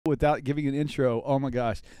without giving an intro. Oh my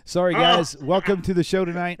gosh. Sorry guys. Welcome to the show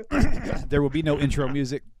tonight. There will be no intro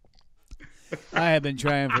music. I have been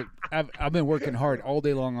I've been working hard all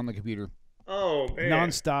day long on the computer. Oh man.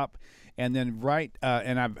 Nonstop. And then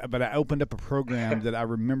but I opened up a program that I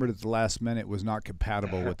remembered at the last minute was not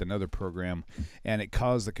compatible with another program, and it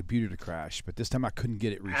caused the computer to crash. But this time I couldn't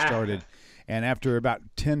get it restarted. And after about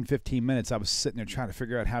 10, 15 minutes, I was sitting there trying to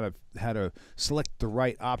figure out how to select the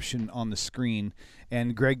right option on the screen.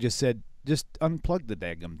 And Greg just said, just unplug the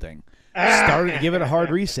daggum thing. Started to give it a hard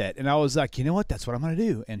reset. And I was like, you know what? That's what I'm going to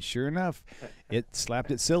do. And sure enough, it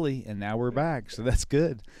slapped it silly, and now we're back. So that's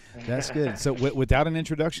good. That's good. So without an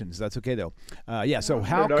introduction, so that's okay, though. So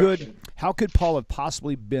how could Paul have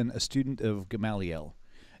possibly been a student of Gamaliel?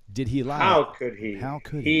 Did he lie? How could he? How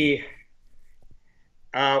could he?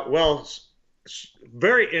 Well,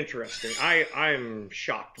 very interesting. I'm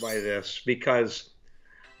shocked by this because,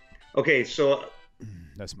 okay, so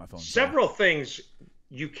that's my phone. Several things.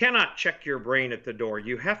 You cannot check your brain at the door.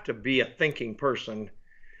 You have to be a thinking person.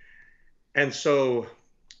 And so,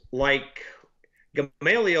 like,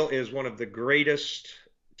 Gamaliel is one of the greatest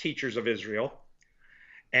teachers of Israel,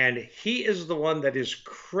 and he is the one that is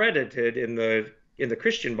credited in the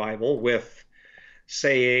Christian Bible with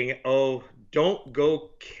saying, "Oh, don't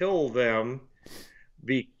go kill them.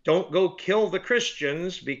 Don't go kill the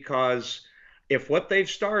Christians, because if what they've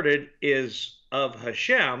started is of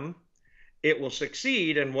Hashem, it will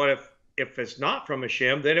succeed, and what if it's not from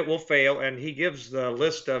Hashem, then it will fail." And he gives the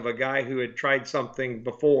list of a guy who had tried something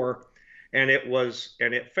before, and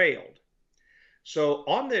it failed. So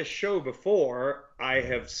on this show before, I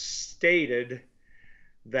have stated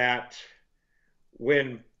that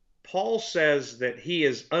when Paul says that he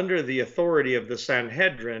is under the authority of the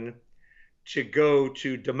Sanhedrin to go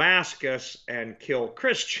to Damascus and kill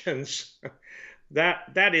Christians,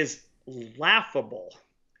 that is laughable.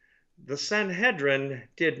 The Sanhedrin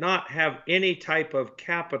did not have any type of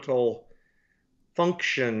capital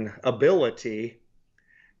function ability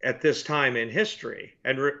at this time in history.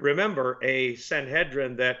 And remember, a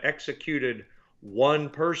Sanhedrin that executed one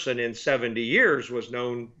person in 70 years was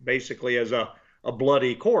known basically as a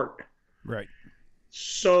bloody court. Right.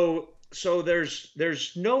 So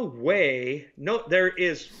there's no way, there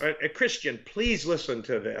is, a Christian, please listen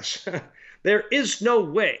to this. There is no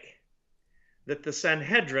way that the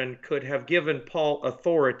Sanhedrin could have given Paul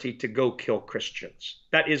authority to go kill Christians.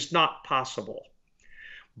 That is not possible.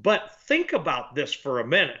 But think about this for a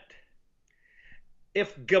minute.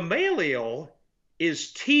 If Gamaliel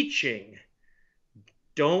is teaching,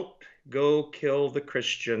 don't go kill the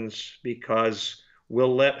Christians because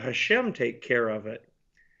we'll let Hashem take care of it.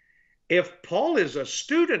 If Paul is a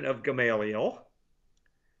student of Gamaliel,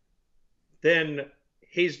 then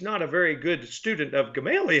he's not a very good student of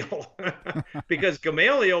Gamaliel because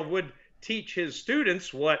Gamaliel would teach his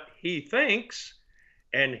students what he thinks,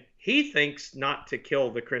 and he thinks not to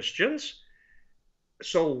kill the Christians.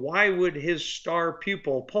 So why would his star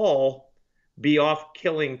pupil, Paul, be off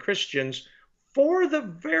killing Christians for the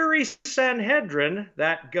very Sanhedrin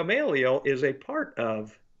that Gamaliel is a part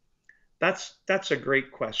of? That's a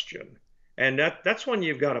great question. And that's one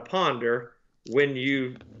you've got to ponder when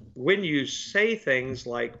you say things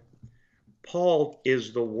like Paul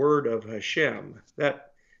is the word of Hashem.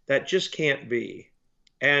 That just can't be.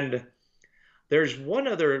 And there's one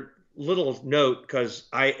other little note, because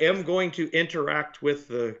I am going to interact with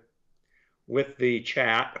the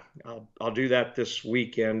chat. I'll do that this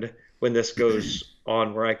weekend when this goes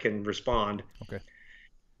on, where I can respond. Okay.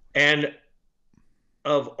 And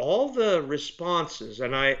of all the responses,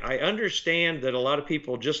 and I understand that a lot of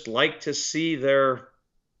people just like to see their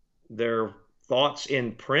thoughts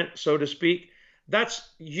in print, so to speak. That's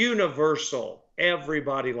universal.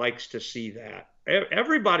 Everybody likes to see that.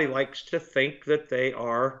 Everybody likes to think that they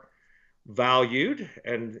are valued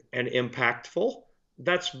and impactful.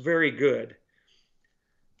 That's very good.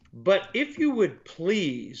 But if you would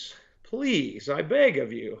please, I beg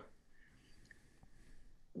of you,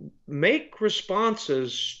 make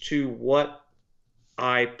responses to what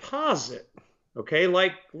I posit, okay?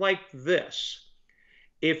 Like this.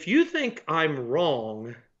 If you think I'm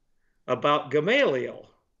wrong about Gamaliel,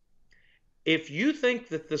 if you think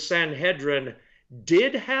that the Sanhedrin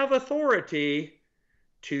did have authority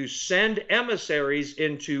to send emissaries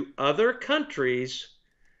into other countries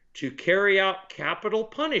to carry out capital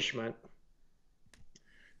punishment,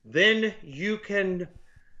 then you can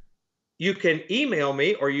email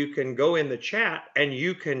me, or you can go in the chat and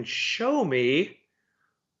you can show me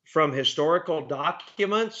from historical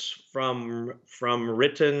documents, from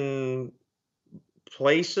written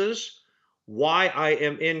places, why I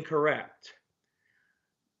am incorrect.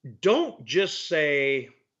 don't just say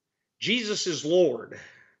Jesus is Lord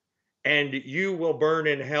and you will burn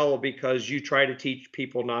in hell because you try to teach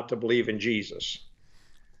people not to believe in Jesus.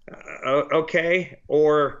 Okay,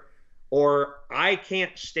 or I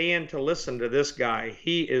can't stand to listen to this guy.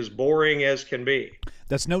 He is boring as can be.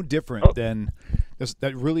 That's no different Oh, than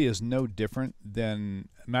that really is no different than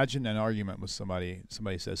imagine an argument with somebody.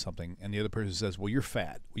 Somebody says something, and the other person says, "Well, you're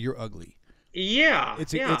fat. Well, you're ugly." yeah,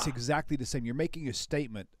 It's exactly the same. You're making a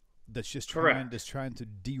statement that's just correct. trying to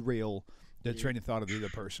derail the train of thought of the other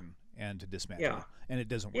person and to dismantle, Yeah, and it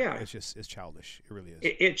doesn't work. yeah. It's childish. It really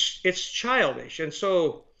is. It's childish, and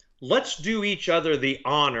so let's do each other the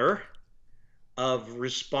honor of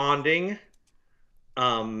responding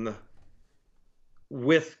um,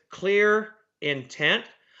 with clear intent.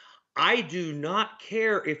 I do not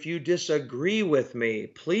care if you disagree with me.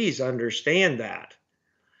 Please understand that.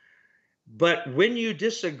 But when you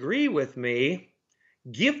disagree with me,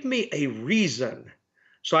 give me a reason.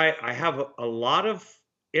 So I have a lot of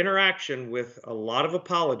interaction with a lot of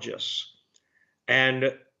apologists.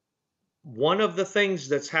 And one of the things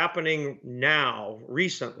that's happening now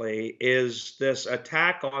recently is this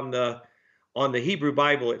attack on the Hebrew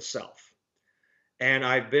Bible itself. And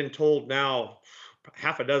I've been told now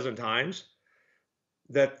half a dozen times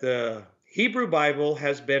that the Hebrew Bible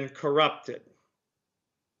has been corrupted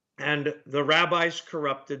and the rabbis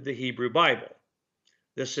corrupted the Hebrew Bible.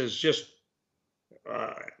 This is just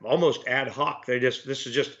almost ad hoc. This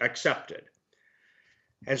is just accepted.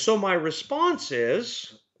 And so my response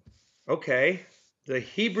is, okay, the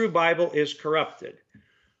Hebrew Bible is corrupted.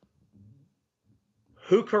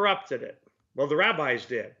 Who corrupted it? Well, the rabbis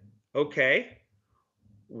did. Okay.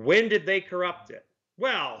 When did they corrupt it?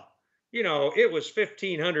 Well, it was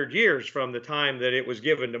 1,500 years from the time that it was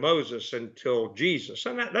given to Moses until Jesus.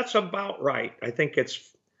 And that's about right. I think it's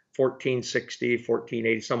 1460,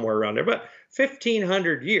 1480, somewhere around there, but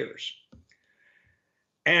 1,500 years.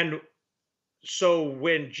 And so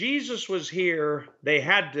when Jesus was here, they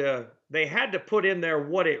had to put in there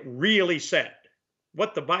what it really said,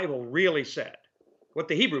 what the Bible really said, what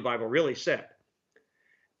the Hebrew Bible really said.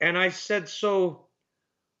 And I said, so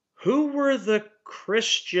who were the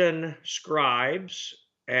Christian scribes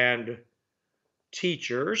and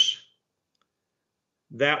teachers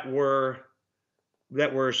that were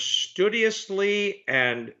studiously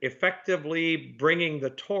and effectively bringing the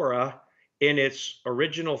Torah in its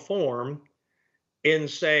original form in,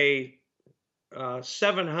 say,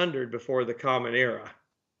 700 before the Common Era?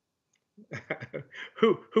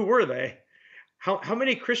 Who were they? How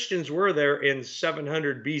many Christians were there in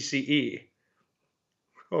 700 BCE?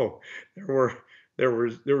 Oh, there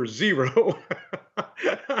were zero.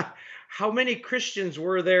 How many Christians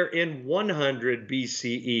were there in 100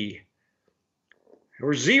 BCE? There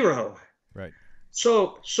were zero. Right.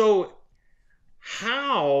 So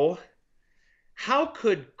how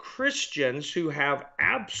could Christians who have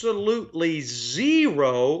absolutely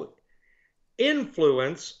zero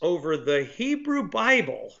influence over the Hebrew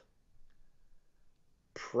Bible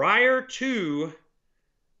prior to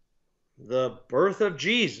the birth of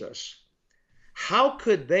Jesus, how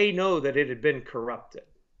could they know that it had been corrupted?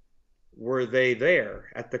 Were they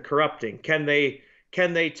there at the corrupting? Can they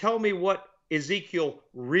tell me what Ezekiel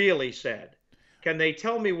really said? Can they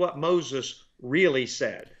tell me what Moses really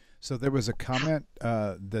said? So there was a comment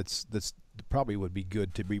that's probably would be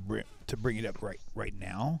good to bring it up right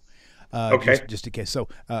now. Okay. Just in case. So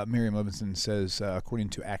Miriam Levinson says, according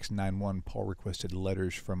to Acts 9:1, Paul requested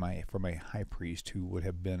letters from a high priest who would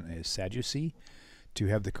have been a Sadducee to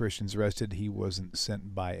have the Christians arrested. He wasn't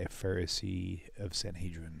sent by a Pharisee of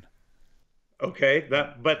Sanhedrin. Okay,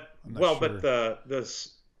 but Sure.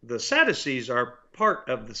 the Sadducees are part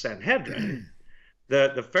of the Sanhedrin.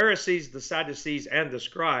 The Pharisees, the Sadducees, and the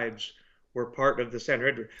scribes were part of the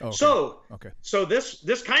Sanhedrin. Oh, okay. So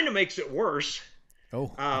this kind of makes it worse. Oh.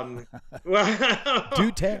 Well,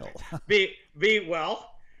 Do tell. well.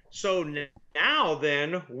 So now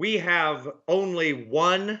then we have only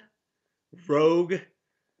one rogue.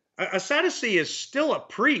 A Sadducee is still a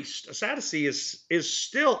priest. A Sadducee is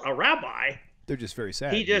still a rabbi. They're just very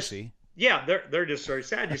sad. He just, you see. yeah, they're just very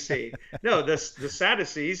sad. You see, no, the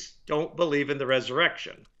Sadducees don't believe in the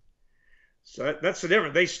resurrection. So that's the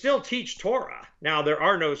difference. They still teach Torah. Now there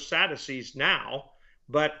are no Sadducees now,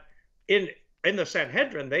 but in the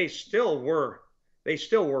Sanhedrin they still were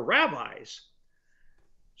rabbis.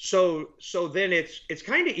 So then it's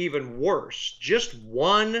kind of even worse. Just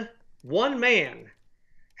one man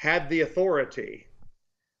had the authority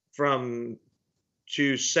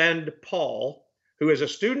to send Paul, who is a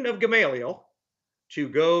student of Gamaliel, to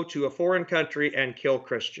go to a foreign country and kill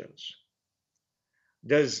Christians.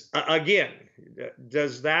 Again,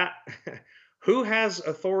 does that, who has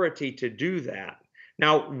authority to do that?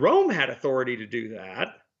 Now, Rome had authority to do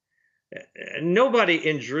that. Nobody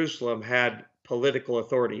in Jerusalem had political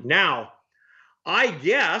authority. Now, I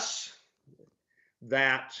guess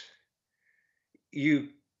that you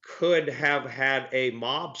could have had a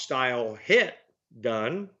mob style hit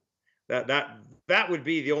done. That would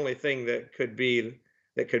be the only thing that could be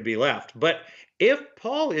left. But if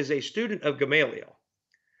Paul is a student of Gamaliel,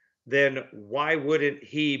 then why wouldn't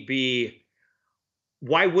he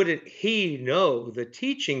know the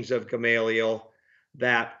teachings of Gamaliel,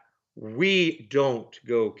 that we don't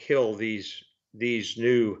go kill these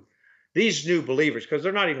new believers, because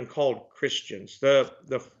they're not even called Christians. The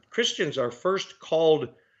Christians are first called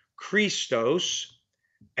Christos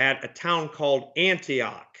at a town called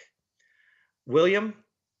Antioch. William,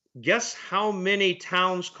 guess how many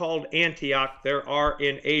towns called Antioch there are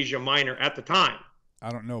in Asia Minor at the time?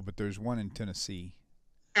 I don't know, but there's one in Tennessee.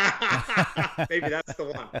 Maybe that's the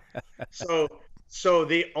one. So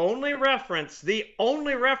the only reference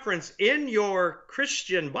in your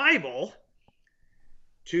Christian Bible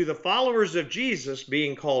to the followers of Jesus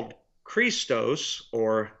being called Christos,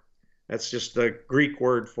 or that's just the Greek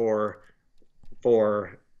word for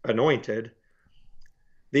anointed.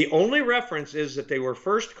 The only reference is that they were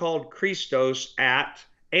first called Christos at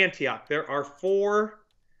Antioch. There are 4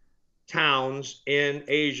 towns in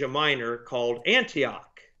Asia Minor called Antioch.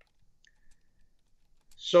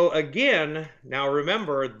 So again, now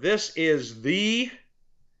remember, this is the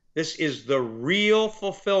real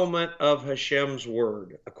fulfillment of Hashem's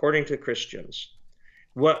word, according to Christians.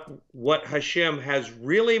 What Hashem has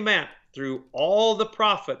really meant through all the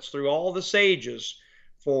prophets, through all the sages,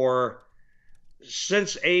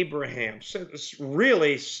 since Abraham,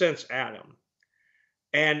 since Adam.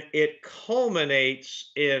 And it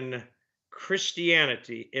culminates in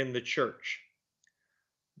Christianity, in the church.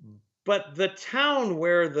 But the town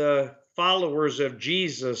where the followers of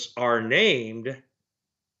Jesus are named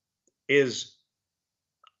is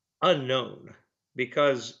unknown,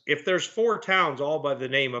 because if there's 4 towns all by the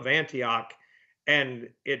name of Antioch and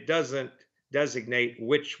it doesn't designate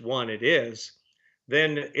which one it is,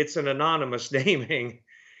 then it's an anonymous naming.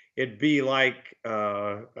 It'd be like,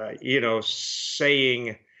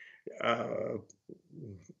 saying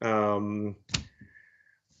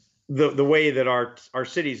the way that our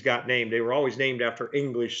cities got named. They were always named after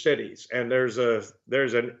English cities, and there's a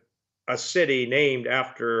city named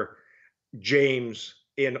after James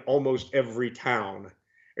in almost every town,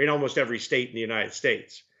 in almost every state in the United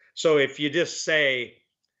States. So if you just say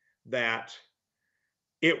that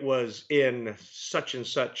it was in such and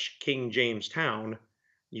such King James town,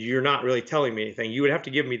 you're not really telling me anything. You would have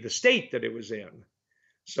to give me the state that it was in.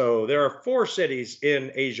 So there are 4 cities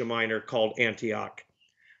in Asia Minor called Antioch.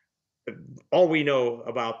 All we know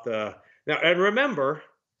about now, and remember,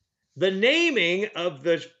 the naming of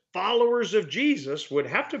the followers of Jesus would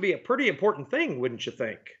have to be a pretty important thing, wouldn't you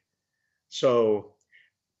think? So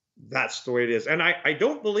that's the way it is. And I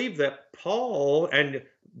don't believe that Paul, and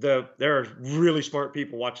there are really smart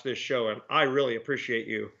people watch this show, and I really appreciate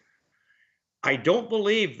you. I don't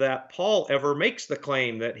believe that Paul ever makes the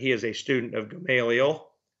claim that he is a student of Gamaliel.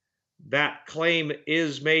 That claim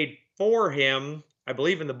is made for him, I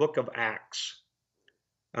believe, in the book of Acts,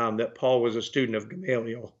 that Paul was a student of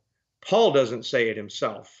Gamaliel. Paul doesn't say it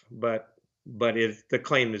himself, but the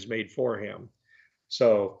claim is made for him.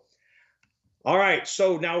 So, all right.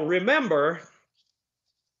 So now remember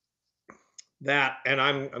that, and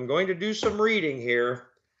I'm going to do some reading here,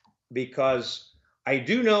 because I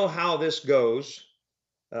do know how this goes.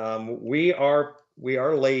 We are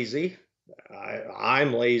lazy.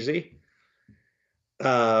 I'm lazy.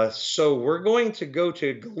 So we're going to go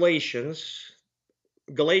to Galatians.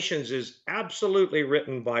 Galatians is absolutely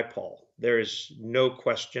written by Paul. There is no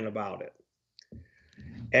question about it.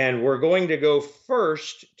 And we're going to go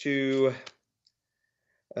first to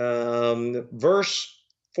verse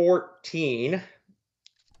 14.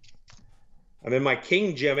 I'm in my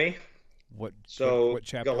King Jimmy. What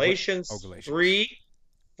chapter? Galatians, Galatians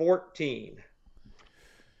 3:14.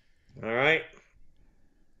 All right.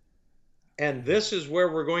 And this is where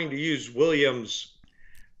we're going to use William's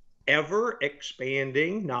ever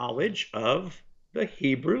expanding knowledge of the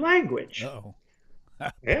Hebrew language. Uh-oh.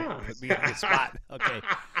 Yeah. Put me on the spot. Okay.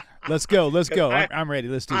 Let's go. I'm ready.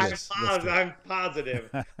 Let's do this. I'm positive.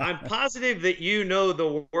 I'm positive that you know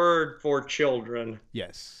the word for children.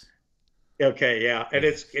 Yes. Okay, yeah. And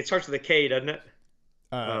it starts with a K, doesn't it?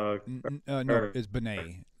 No, it's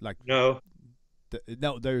B'nai. Like no.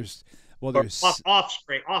 There's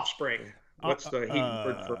offspring. What's the Hebrew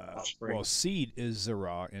word for offspring? Well, seed is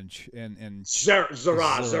zerah, and Zerah.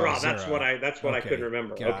 That's zerah. what I couldn't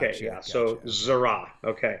remember. Gotcha, Okay, yeah. gotcha, So okay. zerah.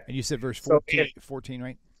 Okay. And you said verse So 14,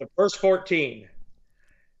 right? verse 14.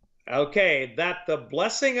 Okay, that the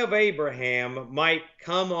blessing of Abraham might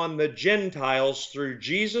come on the Gentiles through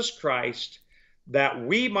Jesus Christ, that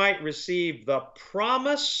we might receive the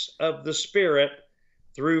promise of the Spirit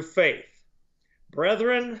through faith.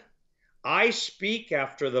 Brethren, I speak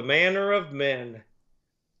after the manner of men,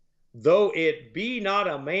 though it be not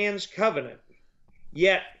a man's covenant.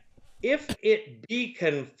 Yet if it be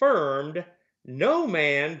confirmed, no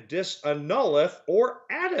man disannulleth or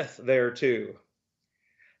addeth thereto.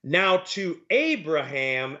 Now to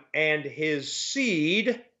Abraham and his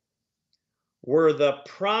seed were the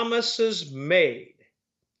promises made.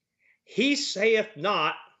 He saith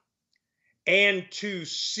not, and to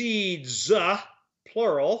seeds,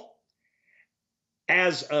 plural,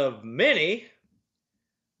 as of many,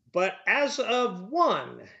 but as of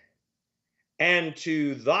one, and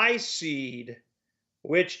to thy seed,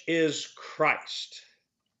 which is Christ.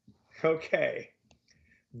 Okay.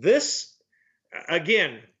 This,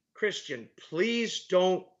 again, Christian, please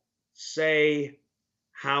don't say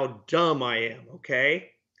how dumb I am,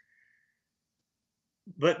 okay?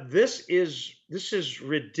 But this is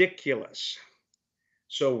ridiculous.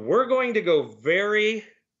 So we're going to go we're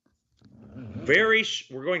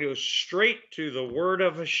going to go straight to the word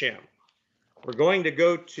of Hashem. We're going to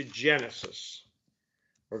go to Genesis.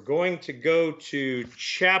 We're going to go to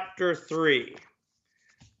chapter 3.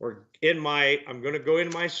 I'm going to go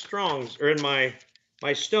into my Strong's, or in my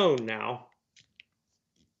Stone now.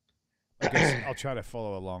 I guess I'll try to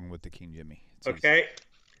follow along with the King Jimmy. Okay.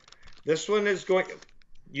 This one is going,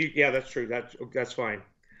 yeah, that's true. That's fine.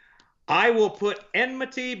 I will put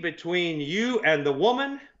enmity between you and the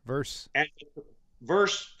woman. Verse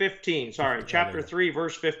 15. Sorry, chapter 3,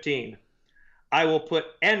 verse 15. I will put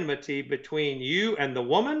enmity between you and the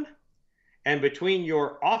woman, and between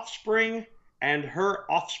your offspring and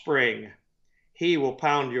her offspring. He will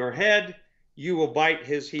pound your head, you will bite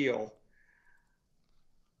his heel.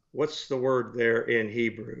 What's the word there in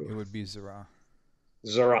Hebrew? It would be zerah.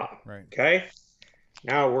 Zerah. Right. Okay.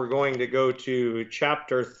 Now we're going to go to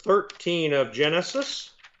chapter 13 of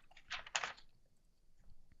Genesis.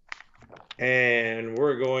 And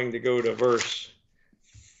we're going to go to verse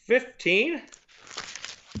 15.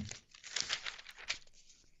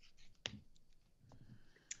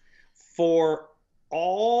 For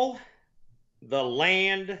all the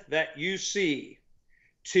land that you see,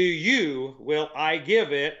 to you will I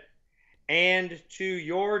give it, and to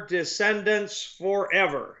your descendants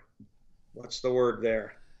forever. What's the word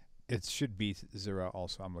there? It should be zerah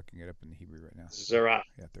also. I'm looking it up in the Hebrew right now. Zerah.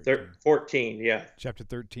 Yeah, 13. 14, yeah. Chapter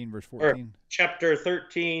 13, verse 14? Or chapter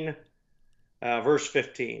 13, verse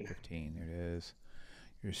 15. 15, there it is.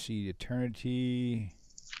 Your seed eternity.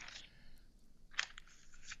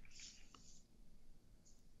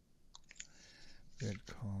 Good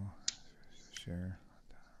call. Sure.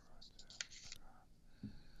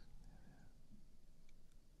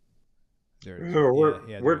 There it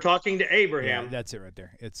is. We're talking to Abraham. Yeah, that's it right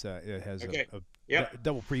there. It's it has a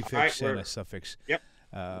double prefix and a suffix. Yep.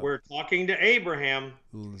 We're talking to Abraham.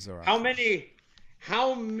 How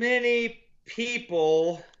many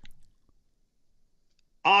people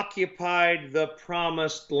occupied the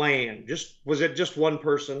promised land? Was it just one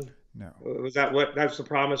person? No. That's the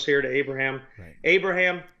promise here to Abraham? Right.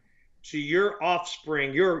 Abraham, to your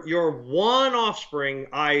offspring, your one offspring,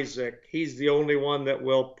 Isaac, he's the only one that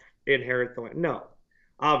will inherit the land. No,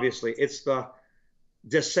 obviously, it's the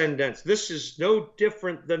descendants. This is no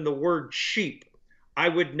different than the word sheep. I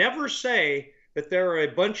would never say that there are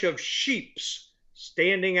a bunch of sheeps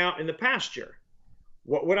standing out in the pasture.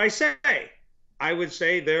 What would I say? I would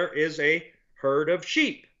say there is a herd of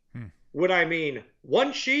sheep. Would I mean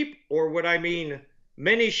one sheep, or would I mean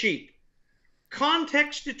many sheep?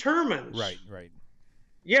 Context determines. Right.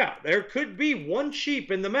 Yeah, there could be one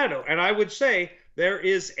sheep in the meadow, and I would say there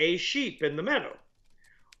is a sheep in the meadow.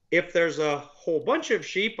 If there's a whole bunch of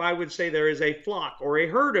sheep, I would say there is a flock or a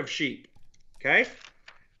herd of sheep. Okay?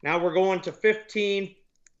 Now we're going to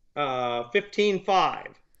 15:5.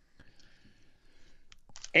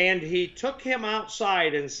 And he took him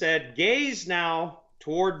outside and said, gaze now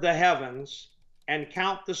toward the heavens and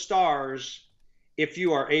count the stars, if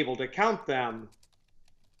you are able to count them.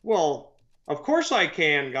 Well, of course I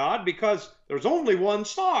can, God, because there's only one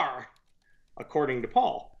star, according to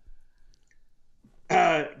Paul.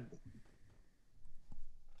 And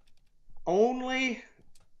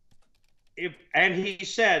he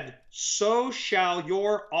said, so shall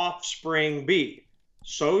your offspring be.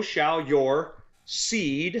 so shall your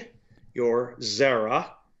seed, your zera,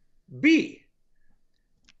 be.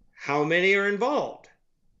 How many are involved?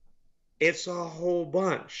 It's a whole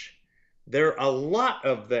bunch. There are a lot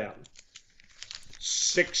of them.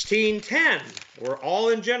 16:10, we're all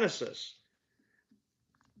in Genesis.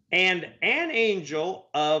 And an angel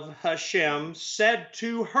of Hashem said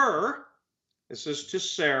to her, this is to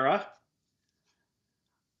Sarah,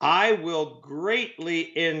 I will greatly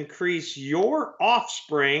increase your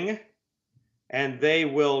offspring, and they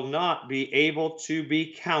will not be able to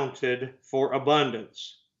be counted for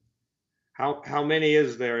abundance. How many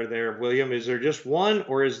is there, William? Is there just one,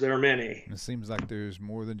 or is there many? It seems like there's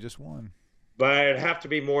more than just one. But it'd have to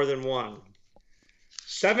be more than one.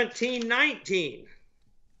 17:19.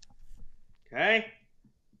 Okay.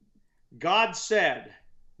 God said,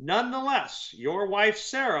 nonetheless, your wife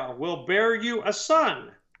Sarah will bear you a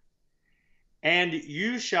son, and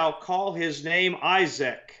you shall call his name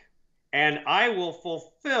Isaac, and I will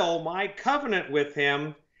fulfill my covenant with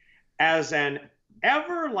him as an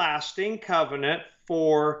everlasting covenant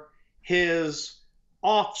for his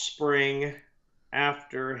offspring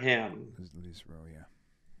after him. Israel, yeah.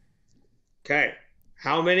 Okay.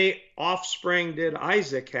 How many offspring did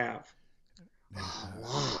Isaac have? A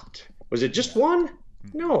lot. Was it just one?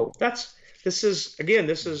 No, this is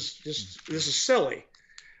silly.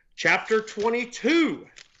 Chapter 22,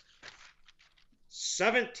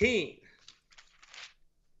 17.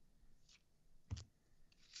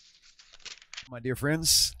 My dear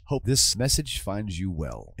friends, hope this message finds you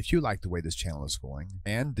well. If you like the way this channel is going,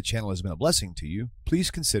 and the channel has been a blessing to you, please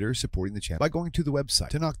consider supporting the channel by going to the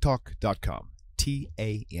website, TaNaChTalk.com,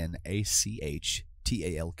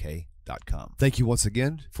 TaNaChTalk.com. Thank you once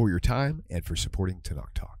again for your time and for supporting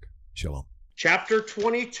TaNaCh Talk. Shalom. Chapter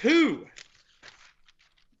 22,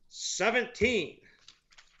 17.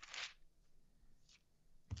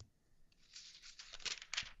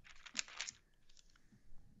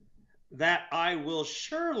 That I will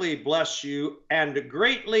surely bless you and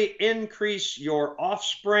greatly increase your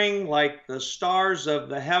offspring like the stars of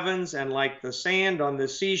the heavens and like the sand on the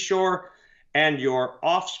seashore, and your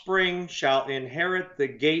offspring shall inherit the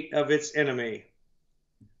gate of its enemy.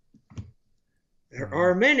 There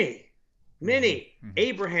are many.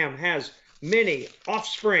 Abraham has many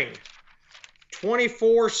offspring.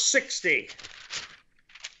 24:60.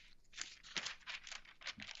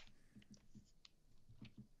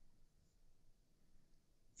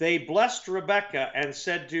 They blessed Rebekah and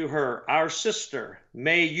said to her, our sister,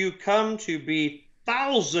 may you come to be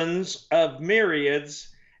thousands of myriads,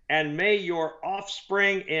 and may your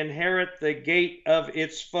offspring inherit the gate of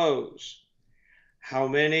its foes. How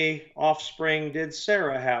many offspring did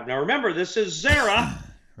Sarah have? Now remember, this is Zerah.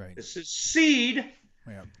 Right. This is seed.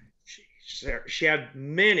 Yeah. She had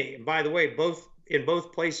many. And by the way, in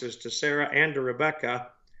both places, to Sarah and to Rebekah,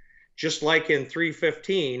 just like in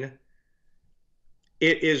 3:15,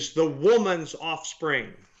 it is the woman's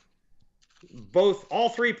offspring. All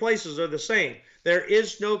three places are the same. There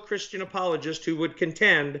is no Christian apologist who would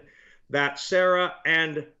contend that Sarah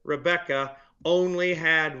and Rebekah only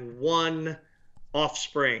had one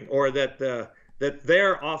offspring, or that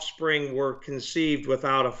their offspring were conceived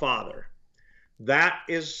without a father. That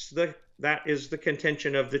is the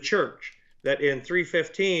contention of the church, that in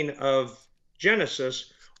 3:15 of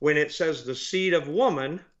Genesis, when it says the seed of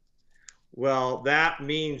woman, well, that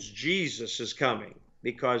means Jesus is coming,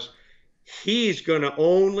 because he's going to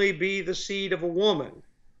only be the seed of a woman.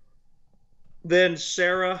 Then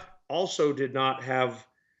Sarah also did not have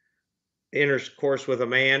intercourse with a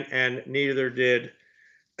man, and neither did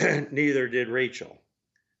Rachel,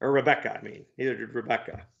 or Rebecca, I mean. Neither did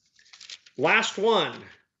Rebecca. Last one,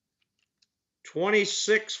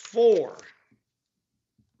 26:4.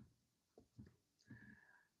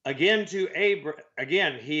 Again,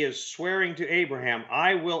 he is swearing to Abraham,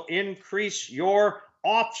 I will increase your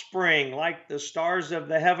offspring like the stars of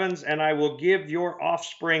the heavens, and I will give your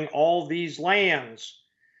offspring all these lands,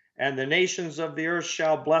 and the nations of the earth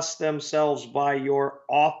shall bless themselves by your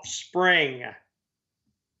offspring.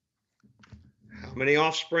 How many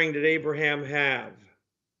offspring did Abraham have?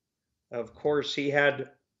 Of course, he had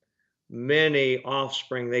many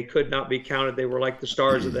offspring. They could not be counted. They were like the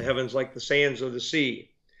stars of the heavens, like the sands of the sea.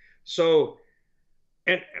 So,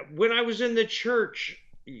 and when I was in the church,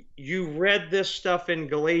 you read this stuff in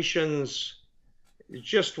Galatians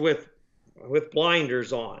just with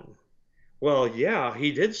blinders on. Well, yeah,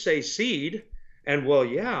 he did say seed, and well,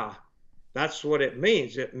 yeah, that's what it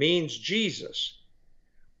means. It means Jesus.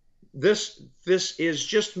 This is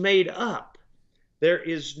just made up. There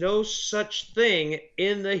is no such thing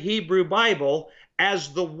in the Hebrew Bible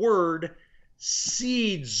as the word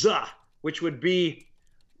seeds, which would be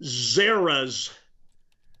zeras.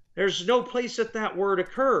 There's no place that that word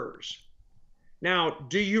occurs. Now,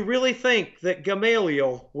 do you really think that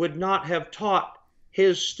Gamaliel would not have taught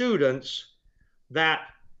his students that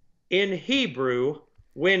in Hebrew,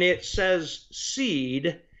 when it says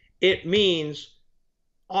seed, it means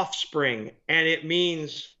offspring, and it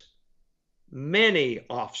means many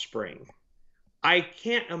offspring? I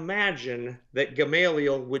can't imagine that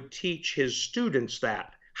Gamaliel would teach his students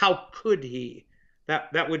that. How could he?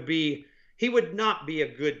 That would be, he would not be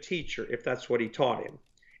a good teacher if that's what he taught him.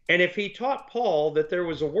 And if he taught Paul that there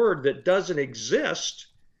was a word that doesn't exist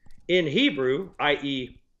in Hebrew,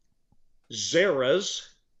 i.e. zeras,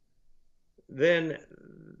 then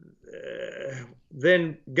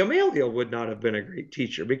Gamaliel would not have been a great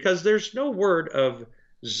teacher, because there's no word of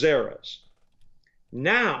zeras.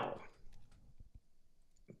 Now,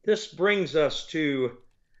 this brings us to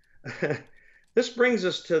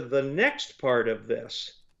the next part of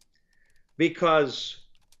this, because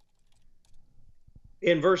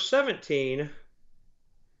in verse 17,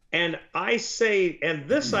 and I say,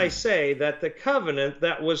 that the covenant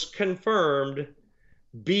that was confirmed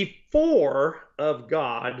before of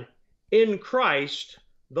God in Christ,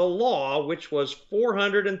 the law, which was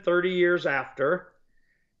 430 years after,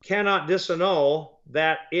 cannot disannul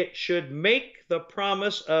that it should make the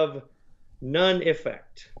promise of none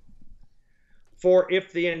effect. For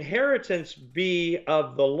if the inheritance be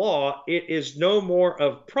of the law, it is no more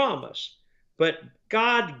of promise, but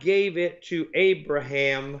God gave it to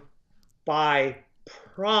Abraham by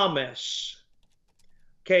promise.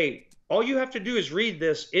 Okay, all you have to do is read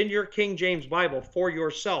this in your King James Bible for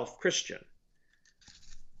yourself, Christian.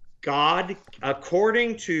 God,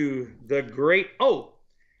 according to the great... Oh,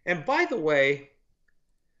 and by the way,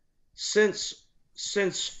 since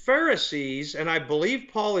Pharisees, and I believe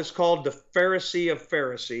Paul is called the Pharisee of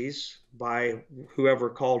Pharisees by whoever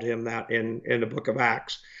called him that in the book of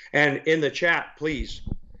Acts. And in the chat, please,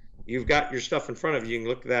 you've got your stuff in front of you, you can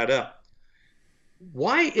look that up.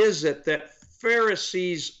 Why is it that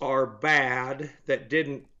Pharisees are bad that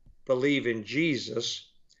didn't believe in Jesus?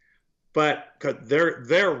 But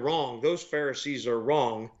they're wrong. Those Pharisees are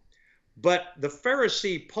wrong. But the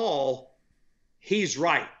Pharisee Paul, he's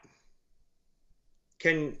right.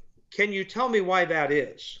 Can you tell me why that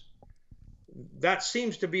is? That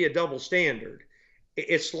seems to be a double standard.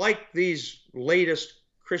 It's like these latest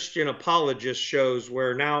Christian apologist shows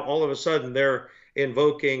where now all of a sudden they're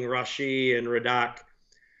invoking Rashi and Radak,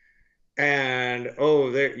 and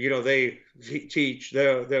they teach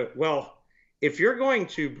well, if you're going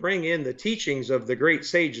to bring in the teachings of the great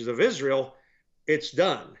sages of Israel, it's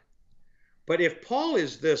done. But if Paul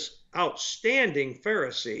is this outstanding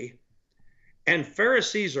Pharisee and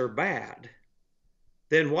Pharisees are bad,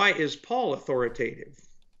 then why is Paul authoritative?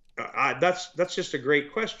 That's just a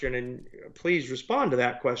great question, and please respond to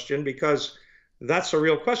that question, because that's a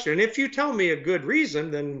real question. And if you tell me a good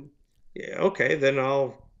reason, then yeah, okay, then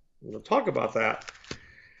we'll talk about that.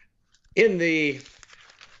 In the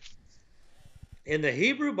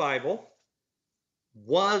Hebrew Bible,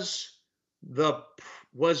 was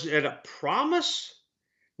it a promise?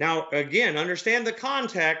 Now, again, understand the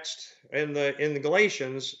context in the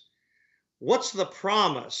Galatians. What's the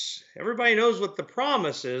promise? Everybody knows what the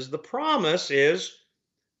promise is. The promise is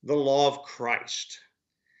the law of Christ.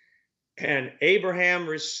 And Abraham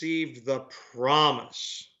received the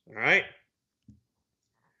promise. All right?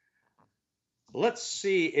 Let's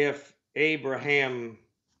see if Abraham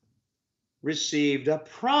received a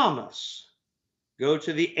promise. Go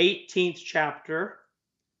to the 18th chapter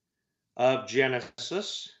of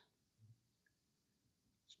Genesis,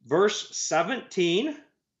 verse 17.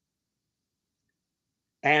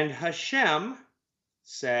 And Hashem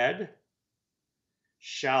said,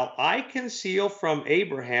 shall I conceal from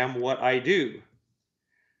Abraham what I do?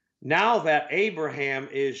 Now that Abraham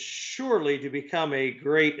is surely to become a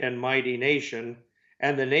great and mighty nation,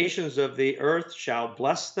 and the nations of the earth shall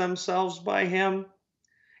bless themselves by him.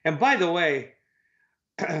 And by the way,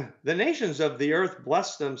 the nations of the earth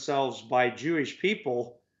bless themselves by Jewish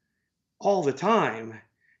people all the time.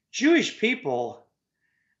 Jewish people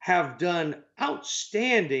have done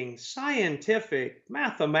outstanding scientific,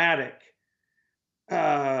 mathematic,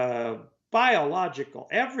 biological,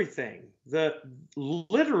 everything.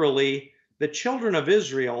 Literally, the children of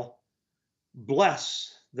Israel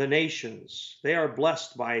bless the nations. They are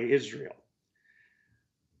blessed by Israel.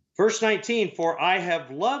 Verse 19, for I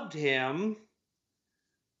have loved him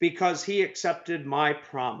because he accepted my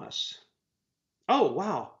promise. Oh,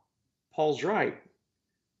 wow. Paul's right.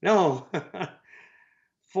 No.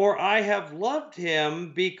 For I have loved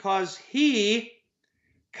him, because he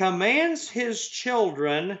commands his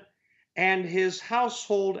children and his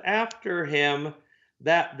household after him,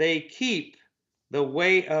 that they keep the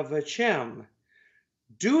way of Hashem,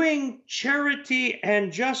 doing charity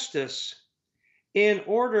and justice, in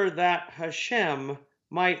order that Hashem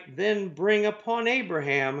might then bring upon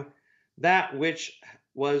Abraham that which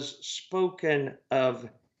was spoken of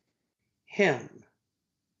him.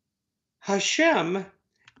 Hashem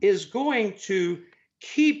is going to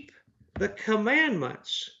keep the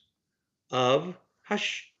commandments of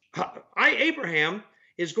Abraham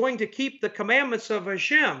is going to keep the commandments of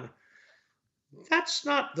Hashem. That's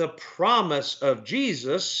not the promise of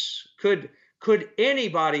Jesus. Could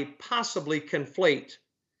anybody possibly conflate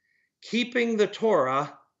keeping the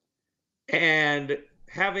Torah and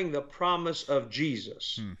having the promise of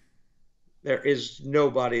Jesus? There is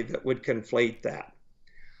nobody that would conflate that.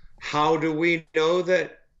 How do we know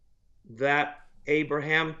that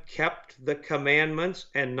Abraham kept the commandments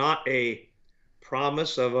and not a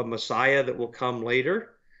promise of a Messiah that will come later?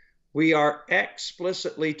 We are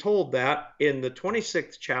explicitly told that in the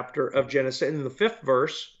 26th chapter of Genesis, in the 5th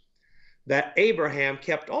verse, that Abraham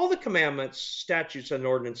kept all the commandments, statutes, and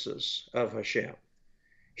ordinances of Hashem.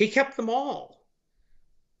 He kept them all.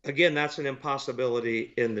 Again, that's an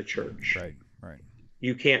impossibility in the church. Right.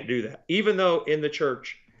 You can't do that. Even though in the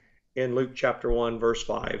church, in Luke chapter 1, verse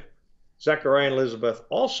 5, Zechariah and Elizabeth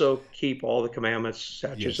also keep all the commandments,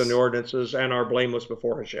 statutes, and ordinances, and are blameless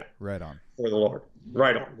before Hashem. Right on. For the Lord.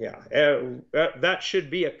 Right on, yeah. That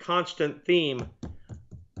should be a constant theme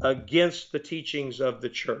against the teachings of the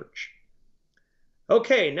church.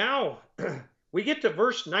 Okay, now we get to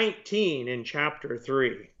verse 19 in chapter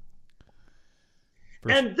 3.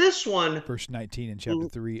 And this one... Verse 19 in chapter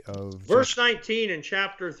 3 of... Verse 19 in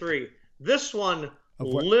chapter 3. This one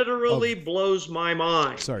literally blows my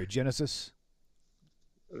mind. Sorry, Genesis?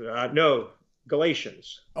 No,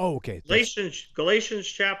 Galatians. Oh, okay. Galatians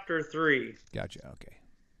chapter 3. Gotcha,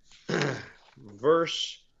 okay.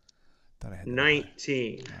 Verse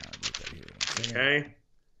 19. Okay.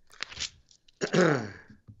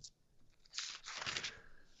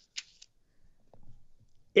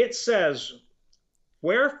 It says,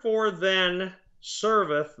 wherefore then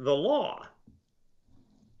serveth the law?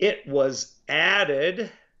 It was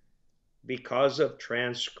added because of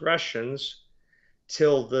transgressions,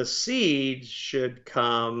 till the seed should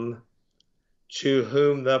come to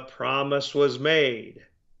whom the promise was made.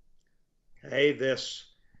 Okay,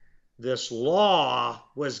 this law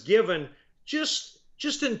was given just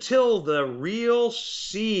until the real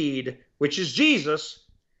seed, which is Jesus.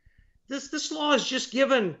 This law is just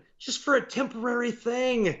given just for a temporary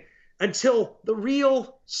thing until the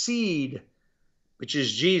real seed, which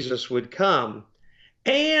is Jesus, would come.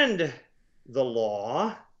 And the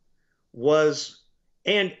law was,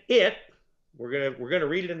 and it, we're gonna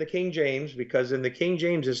read it in the King James, because in the King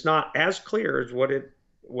James it's not as clear as what it,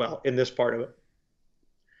 well, in this part of it.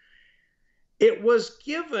 It was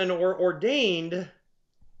given or ordained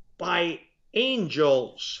by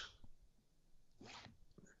angels.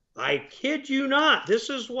 I kid you not. This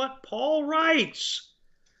is what Paul writes.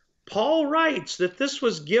 Paul writes that this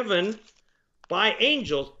was given by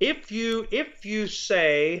angels. If you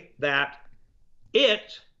say that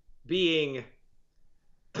it, being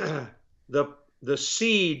the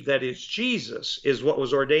seed that is Jesus, is what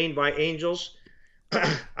was ordained by angels,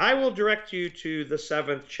 I will direct you to the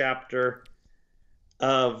 7th chapter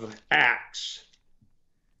of Acts,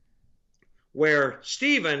 where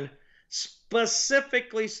Stephen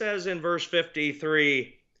specifically says in verse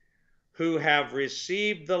 53, who have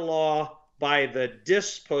received the law by the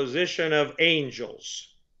disposition of angels.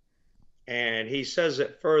 And he says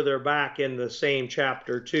it further back in the same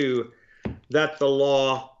chapter too, that the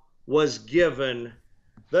law was given,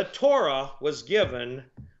 the Torah was given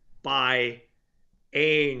by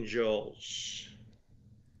angels.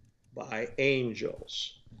 By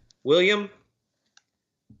angels. William?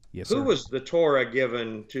 Yes, sir. Who was the Torah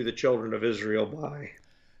given to the children of Israel by?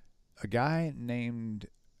 A guy named,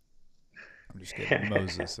 I'm just kidding,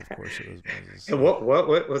 Moses. Of course, it was Moses. And what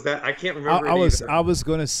was that? I can't remember. I was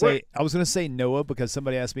going to say Noah, because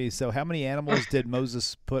somebody asked me, so how many animals did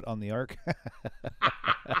Moses put on the ark?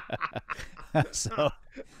 So,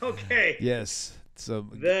 okay. Yes. So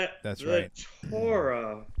that's right. The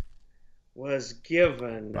Torah was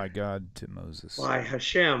given by God to Moses. By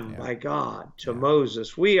Hashem, yeah. By God to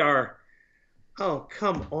Moses. We are, oh,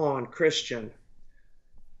 come on, Christian.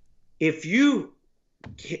 If you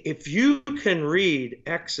can read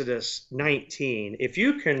Exodus 19, if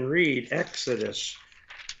you can read Exodus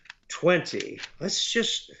 20, let's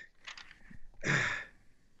just,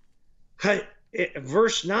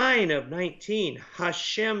 Verse 9 of 19,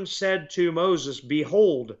 Hashem said to Moses,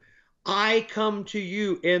 behold, I come to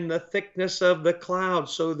you in the thickness of the cloud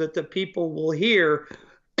so that the people will hear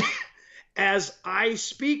as I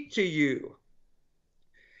speak to you.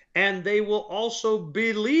 And they will also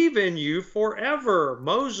believe in you forever.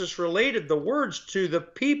 Moses related the words to the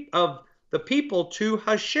people to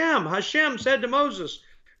Hashem. Hashem said to Moses,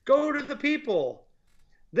 go to the people.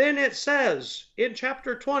 Then it says in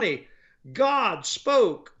chapter 20, God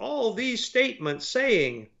spoke all these statements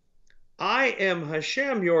saying, I am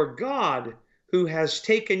Hashem, your God, who has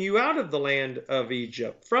taken you out of the land of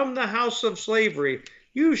Egypt, from the house of slavery.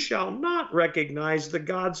 You shall not recognize the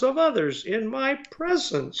gods of others in my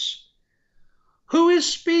presence. Who is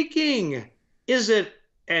speaking? Is it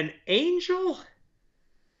an angel?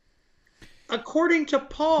 According to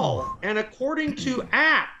Paul and according to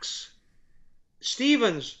Acts,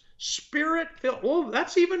 Stephen's spirit-filled, oh,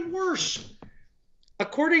 that's even worse.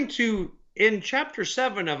 According to, in chapter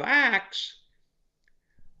 7 of Acts,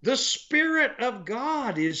 the Spirit of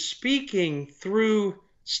God is speaking through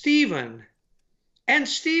Stephen. And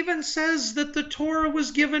Stephen says that the Torah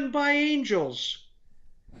was given by angels.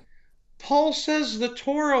 Paul says the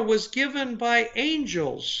Torah was given by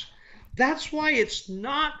angels. That's why it's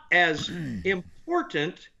not as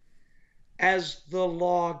important as the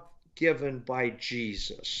law given by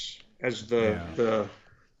Jesus, as the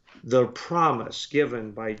promise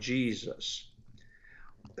given by Jesus.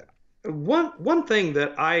 One thing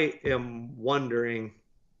that I am wondering,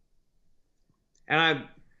 and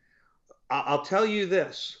I'll tell you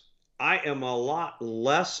this, I am a lot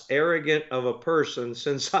less arrogant of a person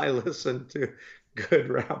since I listen to good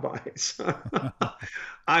rabbis.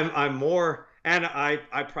 I'm more, and I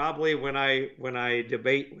probably, when I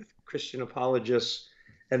debate with Christian apologists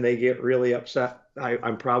and they get really upset,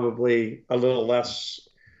 I'm probably a little less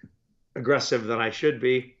aggressive than I should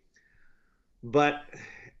be. But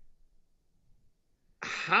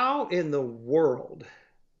how in the world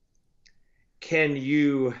can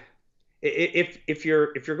you, if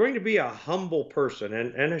you're going to be a humble person,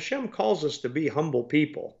 and Hashem calls us to be humble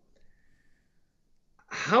people,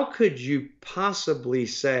 how could you possibly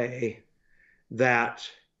say that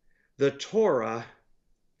the Torah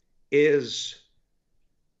is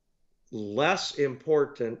less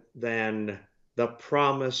important than the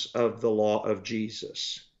promise of the law of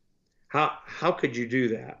Jesus? How could you do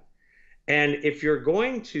that? And if you're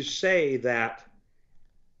going to say that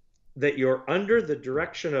you're under the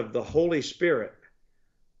direction of the Holy Spirit,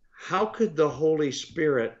 how could the Holy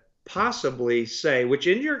Spirit possibly say, which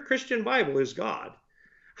in your Christian Bible is God,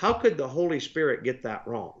 how could the Holy Spirit get that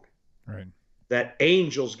wrong? Right. That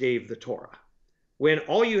angels gave the Torah. When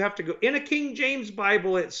all you have to go, in a King James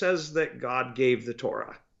Bible, it says that God gave the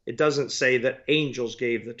Torah. It doesn't say that angels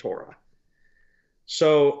gave the Torah.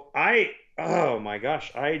 So oh my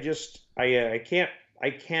gosh, I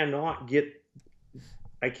cannot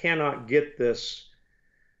get this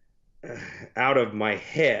out of my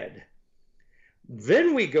head.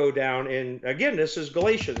 Then we go down, and again, this is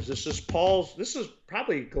Galatians. This is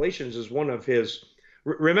probably Galatians is one of his.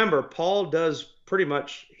 Remember, Paul does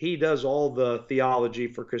he does all the theology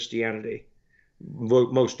for Christianity,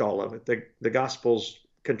 most all of it. The Gospels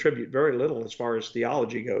contribute very little as far as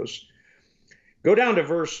theology goes. Go down to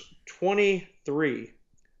verse 23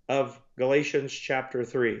 of Galatians chapter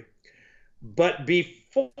 3. But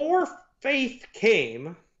before faith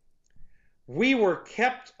came, we were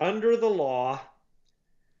kept under the law,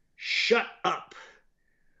 shut up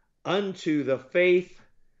unto the faith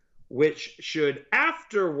which should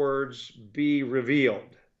afterwards be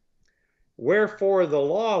revealed. Wherefore the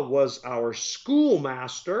law was our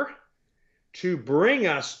schoolmaster to bring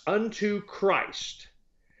us unto Christ,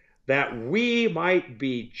 that we might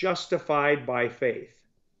be justified by faith.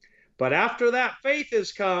 But after that faith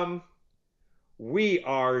is come, we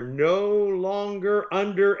are no longer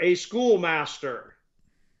under a schoolmaster,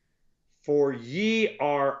 for ye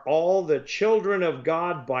are all the children of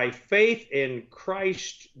God by faith in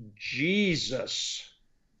Christ Jesus.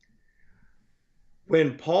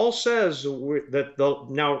 When Paul says that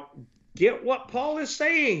now get what Paul is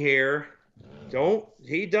saying here.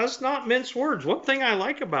 He does not mince words. One thing I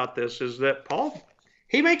like about this is that Paul,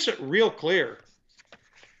 he makes it real clear.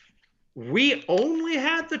 We only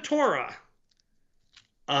had the Torah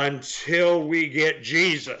until we get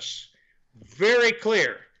Jesus. Very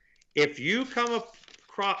clear. If you come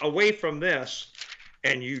away from this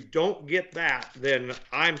and you don't get that, then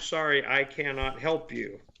I'm sorry, I cannot help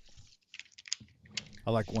you.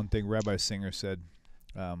 I like one thing Rabbi Singer said,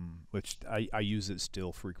 which I use it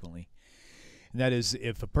still frequently. And that is,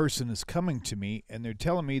 if a person is coming to me and they're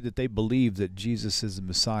telling me that they believe that Jesus is the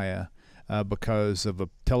Messiah because of a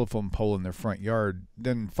telephone pole in their front yard,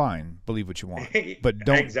 then fine, believe what you want. But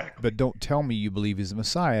don't tell me you believe he's the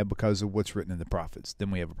Messiah because of what's written in the prophets. Then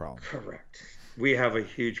we have a problem. Correct. We have a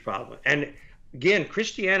huge problem. And again,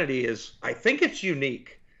 Christianity is, I think it's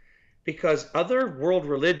unique because other world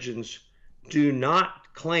religions do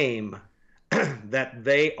not claim that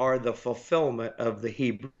they are the fulfillment of the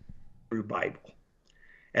Hebrew Bible.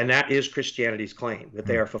 And that is Christianity's claim, that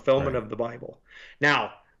they are fulfillment of the Bible.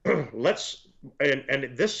 Now, let's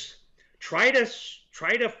try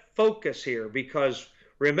to focus here, because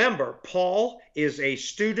remember, Paul is a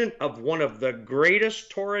student of one of the greatest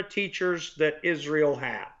Torah teachers that Israel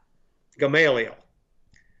had, Gamaliel.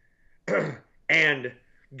 And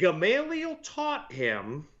Gamaliel taught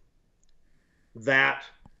him that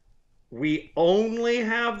we only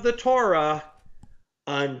have the Torah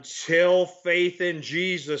until faith in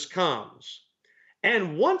Jesus comes.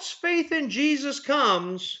 And once faith in Jesus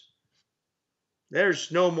comes,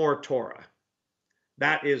 there's no more Torah.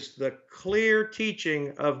 That is the clear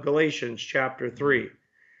teaching of Galatians chapter 3.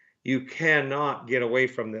 You cannot get away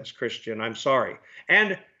from this, Christian. I'm sorry.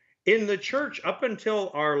 And in the church, up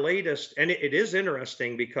until our latest, and it is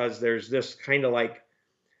interesting because there's this kind of like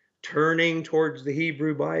turning towards the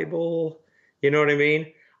Hebrew Bible. You know what I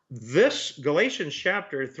mean? This Galatians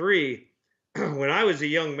chapter 3, when I was a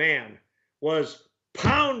young man, was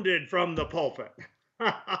pounded from the pulpit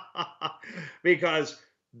because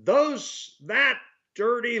that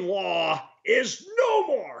dirty law is no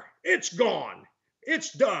more. It's gone.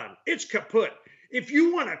 It's done. It's kaput. If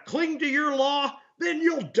you want to cling to your law, then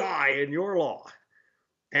you'll die in your law.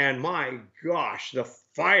 And my gosh,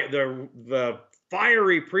 the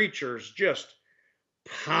fiery preachers just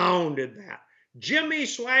pounded that. Jimmy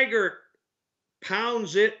Swaggart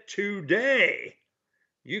pounds it today.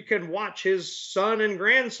 You can watch his son and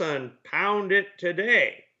grandson pound it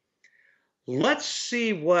today. Let's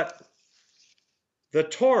see what the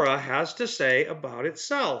Torah has to say about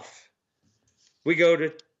itself. We go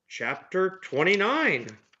to chapter 29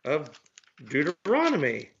 of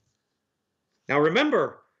Deuteronomy. Now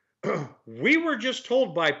remember, we were just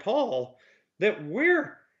told by Paul that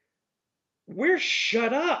we're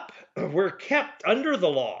shut up. We're kept under the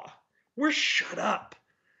law. We're shut up.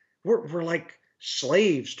 We're like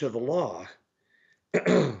slaves to the law.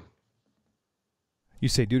 You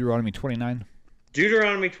say Deuteronomy 29?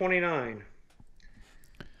 Deuteronomy 29.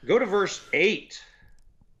 Go to verse 8.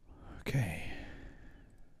 Okay.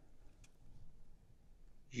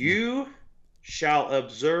 You shall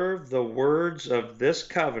observe the words of this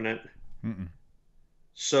covenant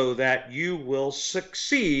so that you will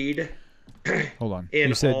succeed Hold on.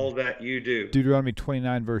 in all that you do. Deuteronomy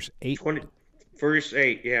 29 verse 8? Verse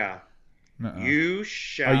 8, yeah. You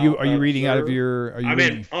shall Are you reading out of your...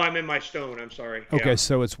 I'm in my stone. I'm sorry. Okay, yeah.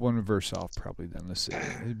 So it's one verse off probably then. Let's see.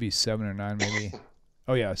 It'd be 7 or 9 maybe.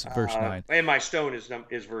 Oh, yeah, it's verse 9. And my stone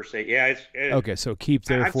is verse 8. Yeah. Okay, so keep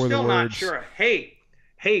therefore the words. I'm still not sure.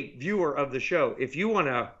 Hey, viewer of the show, if you want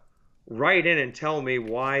to write in and tell me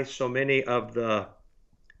why so many of the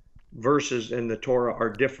verses in the Torah are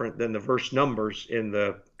different than the verse numbers in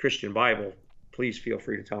the Christian Bible, please feel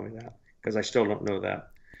free to tell me that, because I still don't know that.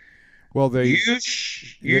 Well, you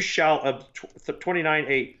shall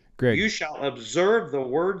 29:8. Greg. You shall observe the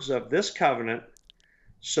words of this covenant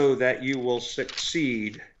so that you will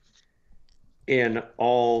succeed in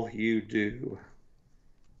all you do.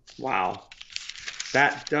 Wow.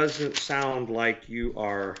 That doesn't sound like you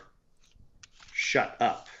are shut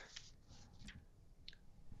up.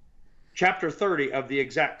 Chapter 30 of the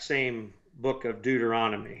exact same book of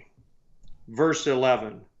Deuteronomy, verse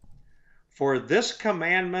 11. For this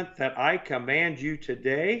commandment that I command you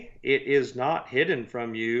today, it is not hidden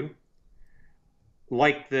from you.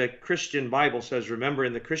 Like the Christian Bible says, remember,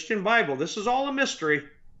 in the Christian Bible, this is all a mystery.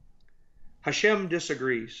 Hashem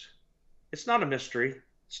disagrees. It's not a mystery.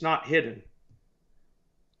 It's not hidden.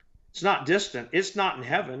 It's not distant. It's not in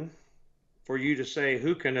heaven for you to say,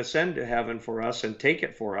 who can ascend to heaven for us and take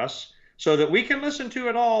it for us so that we can listen to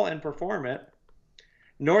it all and perform it.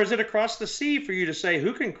 Nor is it across the sea for you to say,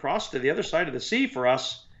 who can cross to the other side of the sea for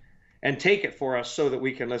us and take it for us so that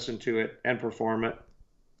we can listen to it and perform it.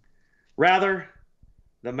 Rather,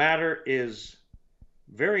 the matter is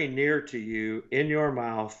very near to you, in your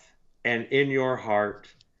mouth and in your heart,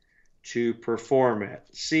 to perform it.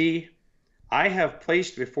 See, I have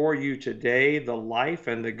placed before you today the life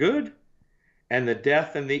and the good, and the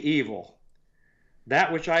death and the evil.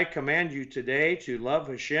 That which I command you today, to love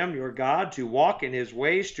Hashem your God, to walk in his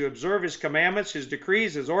ways, to observe his commandments, his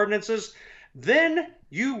decrees, his ordinances, Then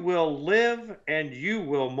you will live and you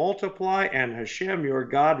will multiply, and Hashem your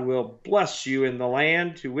God will bless you in the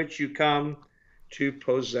land to which you come to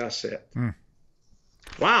possess it.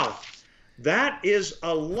 Wow. That is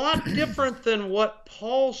a lot different than what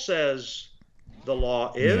Paul says the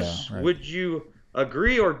law is. Yeah, right. Would you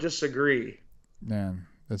agree or disagree? Man,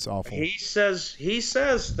 that's awful. He says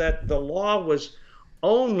that the law was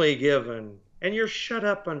only given, and you're shut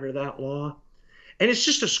up under that law. And it's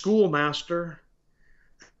just a schoolmaster.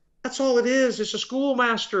 That's all it is. It's a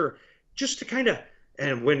schoolmaster. Just to kind of,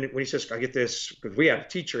 and when he says, I get this, because we had a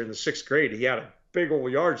teacher in the 6th grade, he had a big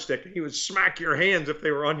old yardstick, and he would smack your hands if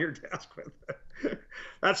they were on your desk with it.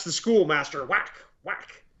 That's the schoolmaster. Whack,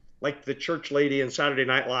 whack. Like the church lady in Saturday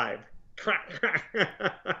Night Live. Crack, crack.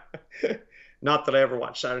 Not that I ever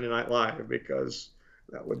watched Saturday Night Live, because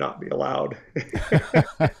that would not be allowed.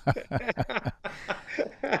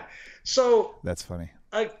 So that's funny.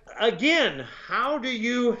 Again, how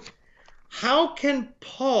can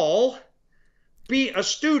Paul be a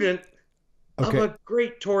student of a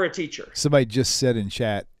great Torah teacher? Somebody just said in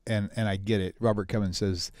chat, and I get it. Robert Cummins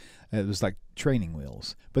says it was like training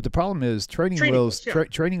wheels. But the problem is training wheels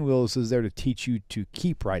is there to teach you to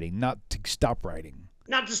keep writing, not to stop writing.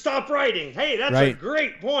 Not to stop writing. Hey, that's a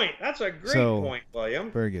great point. That's a great point,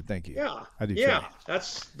 William. Very good. Thank you. Yeah. I do. Yeah.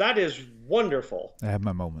 That is wonderful. I have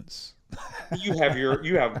my moments. You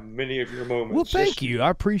have many of your moments. Well, thank you. I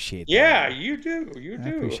appreciate that. Yeah, you do. You do.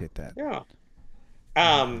 I appreciate that. Yeah.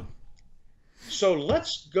 So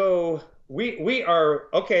let's go. We are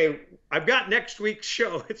okay. I've got next week's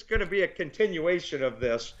show. It's going to be a continuation of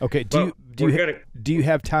this. Okay. Do you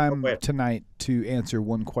have time tonight to answer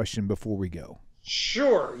one question before we go?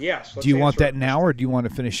 Sure. Yes. Do you want that now, or do you want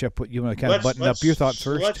to finish up? You want to kind of button up your thoughts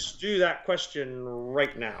first? Let's do that question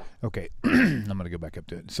right now. Okay. I'm going to go back up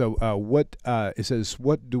to it. So, it says,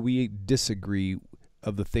 what do we disagree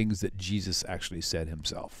of the things that Jesus actually said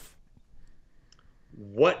himself?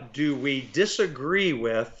 What do we disagree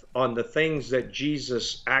with on the things that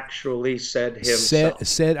Jesus actually said himself?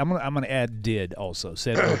 Said. I'm gonna add did also.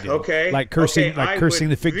 Said or did. Okay. Like cursing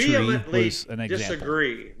the fig tree was an example.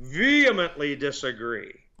 Vehemently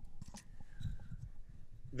disagree.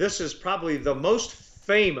 This is probably the most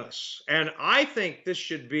famous, and I think this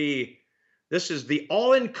is the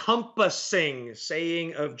all-encompassing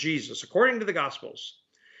saying of Jesus, according to the Gospels.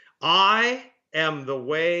 I am the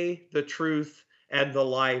way, the truth, and the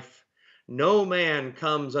life. No man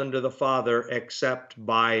comes unto the Father except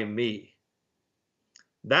by me.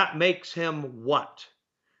 That makes him what?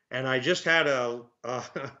 And I just had a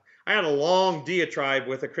long diatribe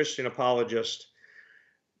with a Christian apologist.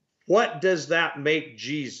 What does that make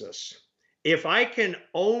Jesus? If I can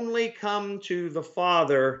only come to the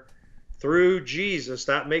Father through Jesus,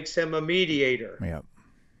 that makes him a mediator. Yep.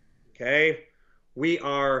 Okay? We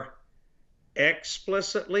are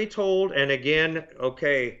explicitly told, and again,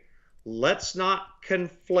 okay, let's not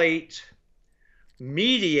conflate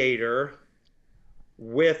mediator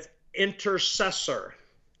with intercessor.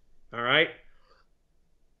 All right?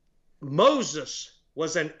 Moses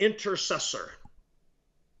was an intercessor.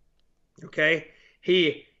 Okay?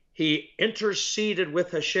 He interceded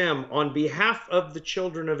with Hashem on behalf of the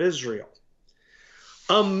children of Israel.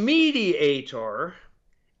 A mediator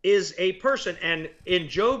is a person, and in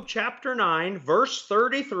Job chapter 9, verse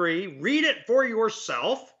 33, read it for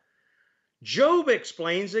yourself. Job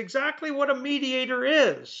explains exactly what a mediator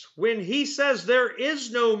is when he says there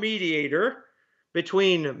is no mediator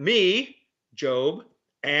between me, Job,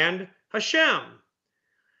 and Hashem.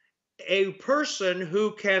 A person who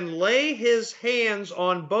can lay his hands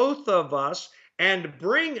on both of us and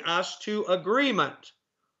bring us to agreement.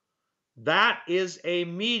 That is a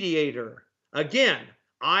mediator. Again,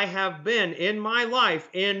 I have been in my life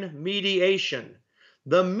in mediation.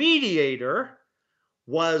 The mediator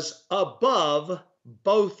was above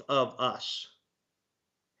both of us.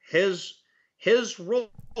 His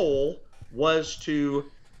role was to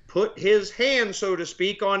put his hand, so to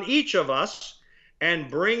speak, on each of us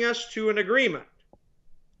and bring us to an agreement.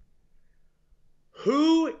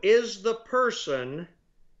 Who is the person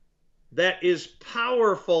that is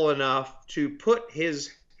powerful enough to put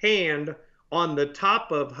his hand on the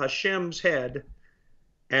top of Hashem's head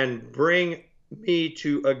and bring me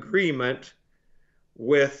to agreement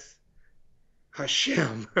with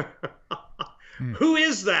Hashem? Who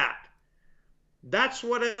is that? That's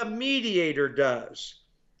what a mediator does.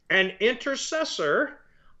 An intercessor,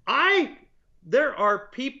 there are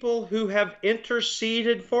people who have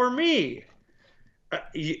interceded for me.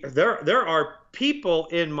 There are people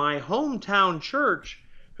in my hometown church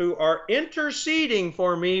who are interceding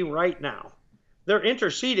for me right now. they're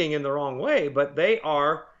interceding in the wrong way, but they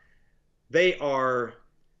are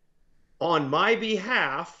on my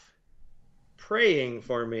behalf praying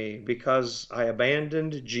for me because I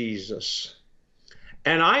abandoned Jesus.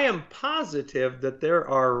 And I am positive that there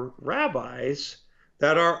are rabbis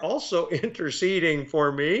that are also interceding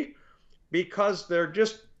for me because they're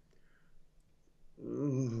just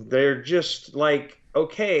like,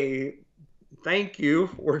 okay, thank you.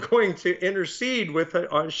 We're going to intercede with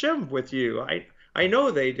Hashem with you. I know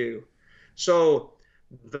they do. So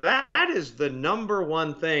that is the number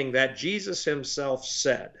one thing that Jesus himself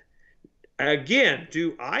said. Again,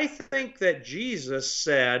 do I think that Jesus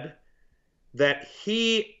said that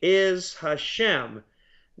he is Hashem?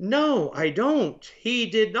 No, I don't. He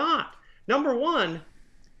did not. Number one,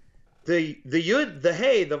 the Yud, the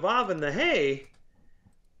Hey, the Vav, and the Hey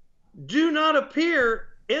do not appear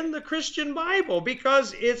in the Christian Bible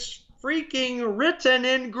because it's freaking written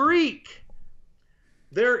in Greek.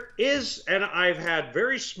 There is, and I've had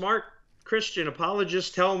very smart Christian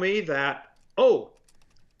apologists tell me that, oh,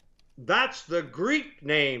 that's the Greek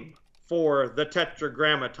name for the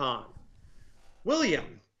Tetragrammaton.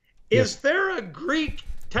 William, is there a Greek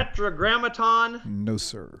Tetragrammaton? No,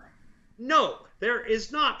 sir. No, there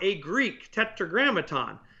is not a Greek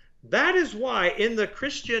Tetragrammaton. That is why in the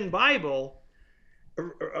Christian Bible,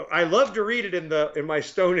 I love to read it in my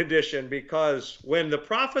Stone edition, because when the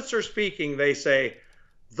prophets are speaking, they say,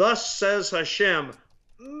 "Thus says Hashem,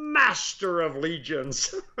 Master of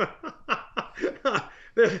legions."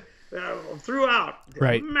 Throughout,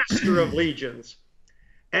 right. Master of legions.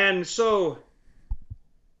 And so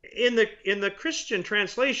in the Christian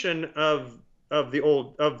translation of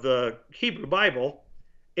the Hebrew Bible,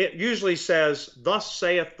 it usually says, "Thus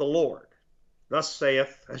saith the Lord," "Thus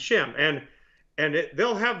saith Hashem," and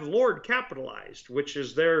they'll have Lord capitalized, which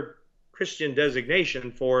is their Christian designation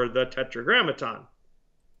for the Tetragrammaton.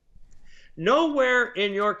 Nowhere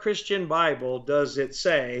in your Christian Bible does it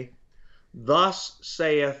say, "Thus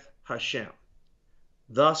saith Hashem,"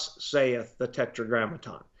 "Thus saith the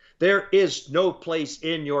Tetragrammaton." There is no place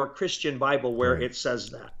in your Christian Bible where it says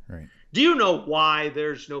that. Right. Do you know why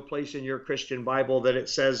there's no place in your Christian Bible that it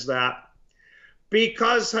says that?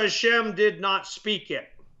 Because Hashem did not speak it.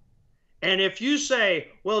 And if you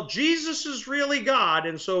say, well, Jesus is really God,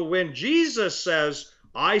 and so when Jesus says,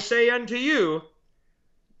 "I say unto you,"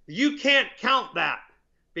 you can't count that,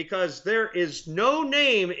 because there is no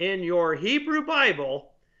name in your Hebrew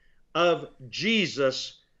Bible of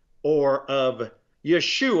Jesus or of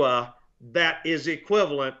Yeshua that is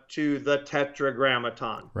equivalent to the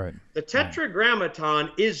Tetragrammaton. Right. The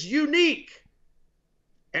Tetragrammaton is unique.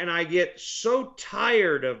 And I get so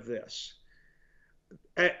tired of this.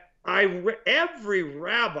 Every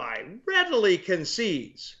rabbi readily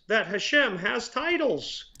concedes that Hashem has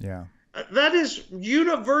titles. Yeah. That is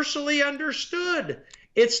universally understood.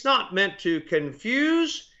 It's not meant to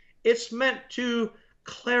confuse. It's meant to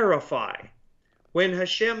clarify. When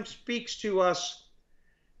Hashem speaks to us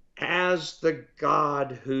as the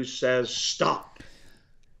God who says, "Stop."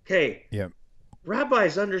 Okay. Yep.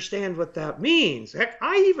 Rabbis understand what that means. Heck,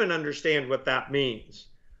 I even understand what that means.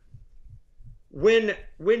 When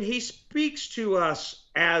he speaks to us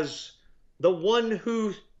as the one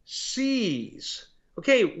who sees,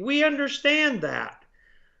 okay, we understand that.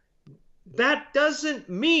 That doesn't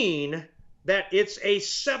mean that it's a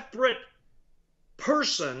separate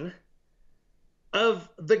person of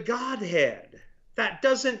the Godhead. That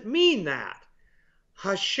doesn't mean that.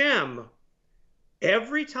 Hashem,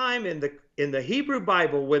 every time in the Hebrew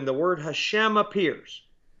Bible when the word Hashem appears,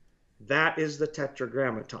 that is the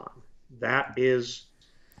Tetragrammaton. That is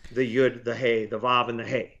the Yud, the Hey, the Vav, and the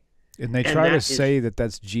Hey. And they try to say that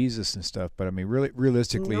that's Jesus and stuff, but I mean, really,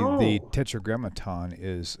 realistically, the Tetragrammaton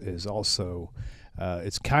is also,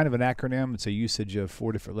 it's kind of an acronym. It's a usage of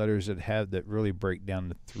 4 different letters that really break down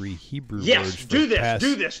the 3 Hebrew words. Yes, do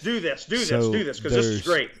this, because this is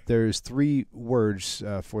great. There's 3 words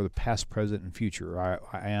for the past, present, and future. I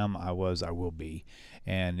am, I was, I will be.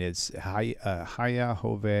 And it's Haya,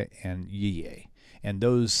 Hove, and Yeh. And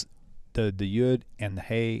those, the Yud and the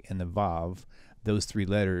Hey and the Vav, those 3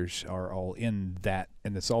 letters are all in that,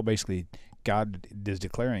 and it's all basically God is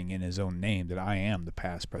declaring in his own name that I am the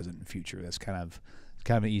past, present, and future. That's kind of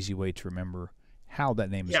an easy way to remember how that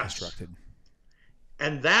name is constructed.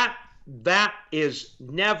 And that is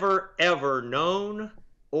never, ever known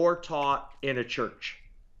or taught in a church.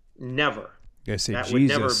 Never. I say that Jesus, would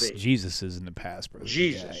never be. Jesus is in the past, brother.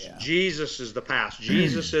 Jesus is the past.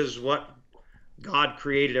 Jesus is what God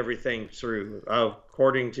created everything through,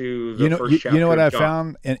 according to the first chapter. You know what of I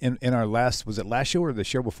John. found in our last, was it last show or the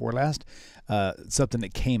show before last? Something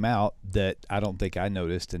that came out that I don't think I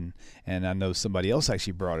noticed, and I know somebody else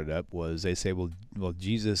actually brought it up, was they say, well,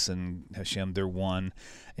 Jesus and Hashem, they're one,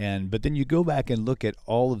 but then you go back and look at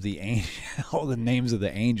all of all the names of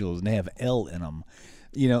the angels, and they have L in them.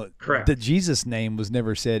 You know, Correct. The Jesus name was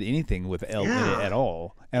never said anything with L in it at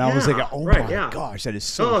all. And I was Yeah, like, oh right, my yeah. gosh, that is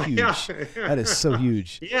so huge. Yeah. That is so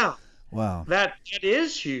huge. Yeah, Wow. that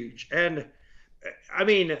is huge. And I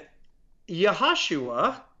mean,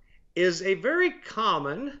 Yahashua is a very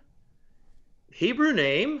common Hebrew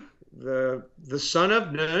name. The son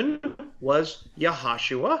of Nun was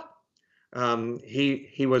Yahashua.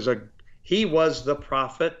 He was the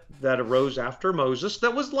prophet that arose after Moses,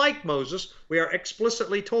 that was like Moses. We are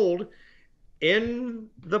explicitly told in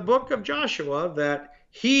the book of Joshua that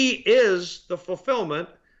he is the fulfillment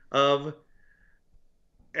of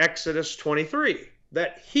Exodus 23,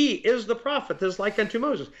 that he is the prophet that is like unto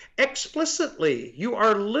Moses. Explicitly, you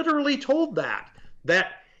are literally told that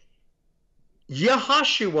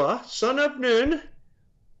Yahashua, son of Nun,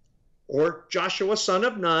 or Joshua, son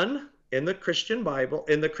of Nun, in the Christian Bible,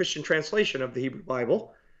 in the Christian translation of the Hebrew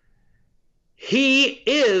Bible, he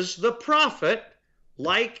is the prophet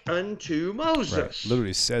like unto Moses. Right.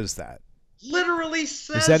 Literally says that. Literally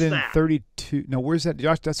says Is that in 32? No, where's that?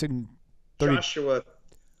 Josh, that's in 30.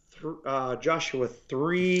 Joshua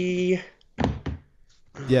 3.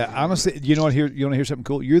 Yeah, honestly, you know what? You want to hear something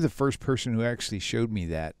cool? You're the first person who actually showed me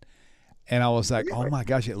that. And I was like, oh my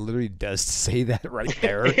gosh, it literally does say that right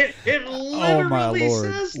there. It literally oh my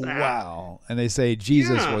Lord. says that. Wow. And they say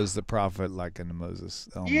Jesus was the prophet like unto Moses.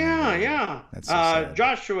 Oh yeah. That's so sad.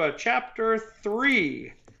 Joshua chapter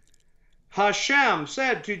 3. Hashem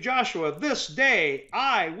said to Joshua, this day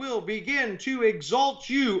I will begin to exalt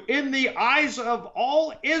you in the eyes of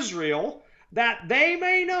all Israel, that they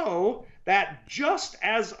may know that just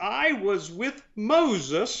as I was with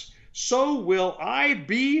Moses, so will I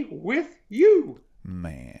be with you.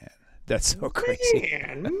 Man, that's so crazy.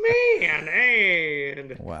 Man,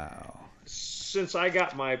 and wow. Since I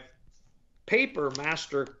got my paper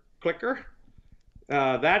master clicker,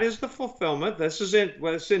 that is the fulfillment. This is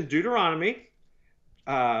in Deuteronomy.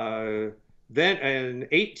 Then in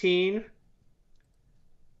 18,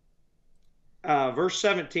 verse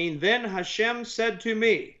 17, then Hashem said to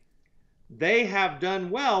me, they have done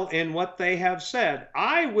well in what they have said.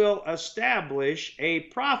 I will establish a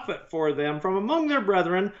prophet for them from among their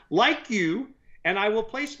brethren, like you, and I will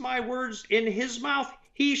place my words in his mouth.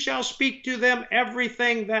 He shall speak to them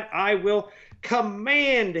everything that I will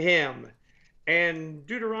command him. And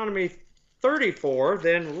Deuteronomy 34,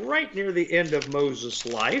 then right near the end of Moses'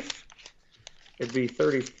 life, it'd be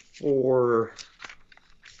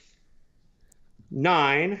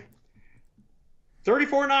 34:9.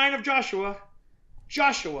 34:9 of Joshua.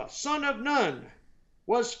 Joshua, son of Nun,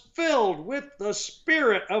 was filled with the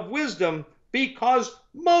spirit of wisdom because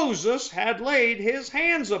Moses had laid his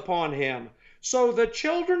hands upon him. So the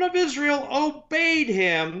children of Israel obeyed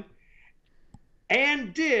him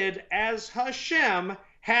and did as Hashem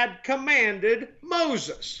had commanded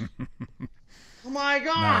Moses. Oh my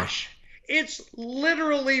gosh. Nice. It's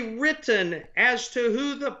literally written as to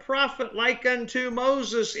who the prophet like unto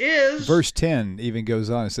Moses is. Verse 10 even goes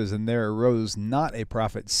on. It says, and there arose not a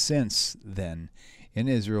prophet since then in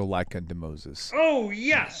Israel like unto Moses. Oh,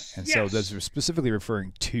 yes. And so that's specifically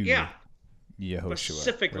referring to Yehoshua.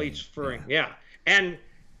 Specifically referring, And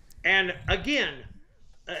again,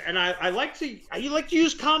 and I like to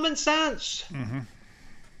use common sense. Mm-hmm.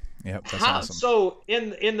 Yep, that's awesome. So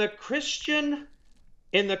in the Christian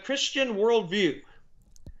worldview,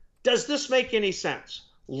 does this make any sense?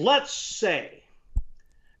 Let's say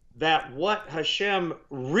that what Hashem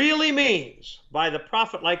really means by the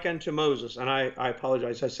prophet like unto Moses, and I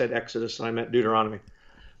apologize, I said Exodus and I meant Deuteronomy.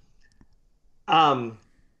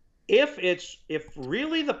 If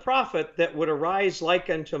really the prophet that would arise like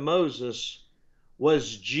unto Moses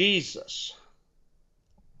was Jesus,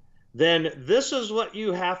 then this is what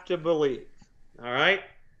you have to believe. All right?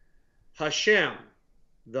 Hashem,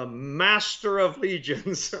 the master of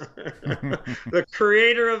legions, the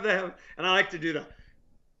creator of the heaven. And I like to do the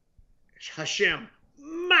Hashem,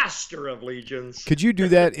 master of legions. Could you do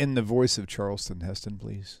that in the voice of Charleston Heston,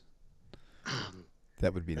 please?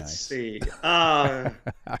 That would be nice. Let's see. I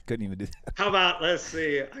couldn't even do that. How about, let's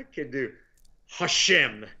see, I could do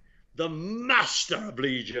Hashem, the master of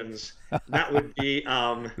legions. That would be...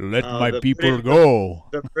 Let my people go.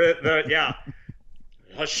 Yeah.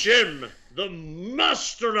 Hashem, the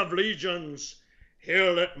master of legions,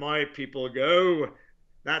 here let my people go.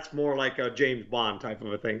 That's more like a James Bond type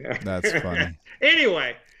of a thing. That's funny.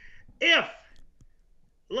 Anyway, if,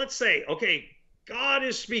 let's say, okay, God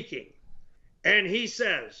is speaking and he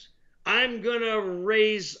says, I'm going to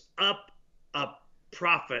raise up a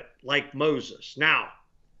prophet like Moses. Now,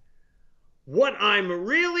 what I'm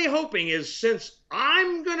really hoping is, since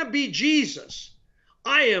I'm going to be Jesus,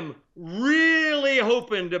 I am really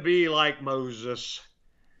hoping to be like Moses.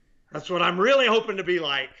 That's what I'm really hoping to be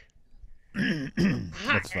like.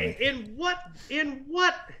 That's funny. In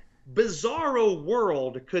what bizarro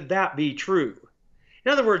world could that be true?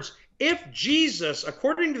 In other words, if Jesus,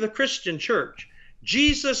 according to the Christian church,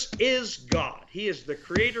 Jesus is God. He is the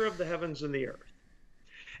creator of the heavens and the earth.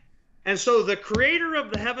 And so the creator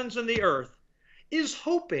of the heavens and the earth is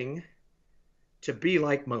hoping to be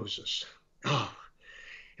like Moses. Oh,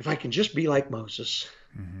 if I can just be like Moses.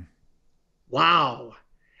 Mm-hmm. Wow.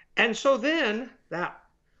 And so then that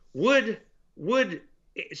would,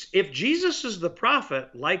 if Jesus is the prophet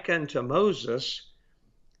like unto Moses,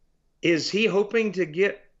 is he hoping to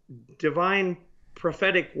get divine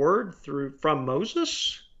prophetic word from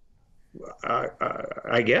Moses?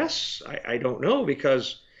 I guess. I don't know,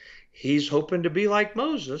 because he's hoping to be like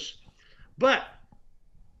Moses. But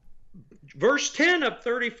verse 10 of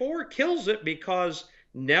 34 kills it, because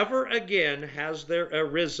never again has there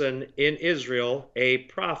arisen in Israel a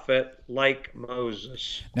prophet like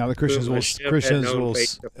Moses. Now the Christians will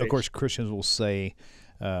of course Christians will say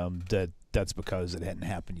that that's because it hadn't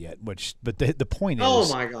happened yet. But the point is,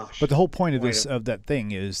 oh my gosh! But the whole point of that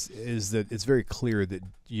thing is that it's very clear that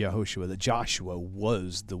Joshua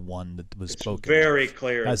was the one that was spoken. Very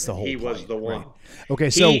clear. That's the whole he point, was the one. Right. Okay,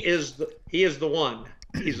 so he is the one.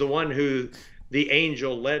 He's the one who the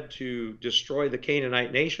angel led to destroy the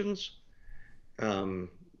Canaanite nations.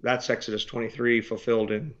 That's Exodus 23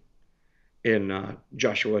 fulfilled in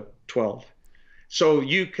Joshua 12. So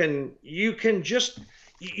you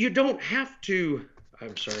don't have to.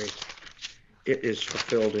 I'm sorry. It is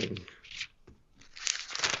fulfilled in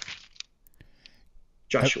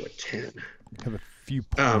Joshua 10. I have a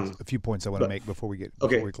few points I want to make before we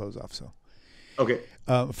close off. So. Okay.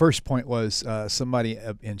 First point was somebody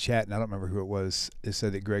in chat, and I don't remember who it was, it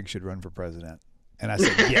said that Greg should run for president. And I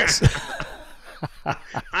said, yes.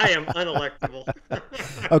 I am unelectable.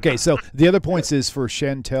 Okay, so the other points is for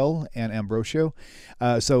Chantel and Ambrosio.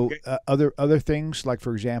 Other things, like,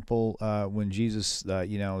 for example, when Jesus,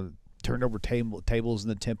 turned over tables in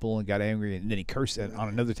the temple and got angry, and then he cursed. And on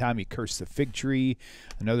another time, he cursed the fig tree.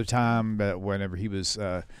 Another time, whenever he was...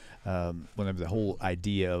 whenever the whole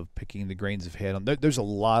idea of picking the grains of head on, there's a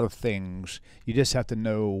lot of things. You just have to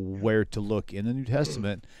know where to look in the New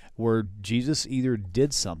Testament where Jesus either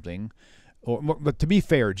did something, but to be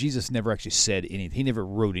fair, Jesus never actually said anything. He never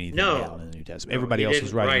wrote anything down in the New Testament. Everybody else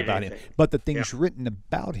was writing about him. But the things written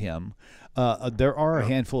about him, there are a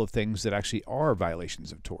handful of things that actually are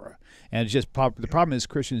violations of Torah. And it's just the problem is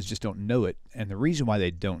Christians just don't know it. And the reason why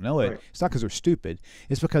they don't know it, it's not because they're stupid.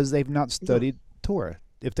 It's because they've not studied Torah.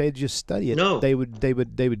 If they just study it, they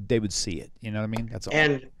would see it. You know what I mean? That's all.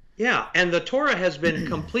 And the Torah has been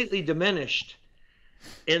completely diminished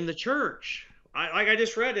in the church. I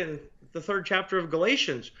just read in the 3rd chapter of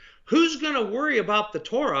Galatians, who's going to worry about the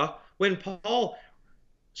Torah when Paul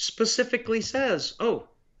specifically says, "Oh,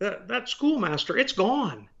 that schoolmaster, it's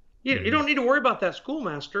gone. You don't need to worry about that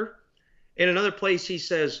schoolmaster." In another place, he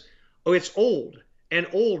says, "Oh, it's old," and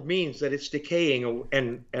old means that it's decaying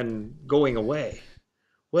and going away.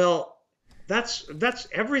 Well, that's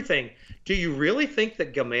everything. Do you really think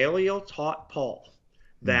that Gamaliel taught Paul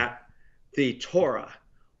that the Torah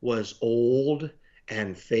was old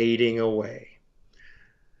and fading away?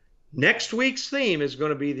 Next week's theme is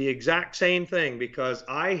going to be the exact same thing, because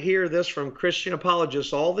I hear this from Christian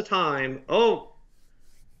apologists all the time. Oh,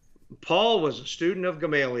 Paul was a student of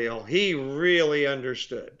Gamaliel. He really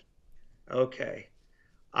understood. Okay,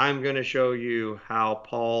 I'm going to show you how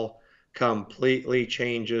Paul completely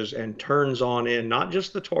changes and turns on in not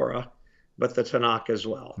just the Torah, but the TaNaCh as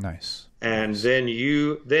well. Nice. And then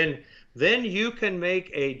you can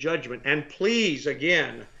make a judgment. And please,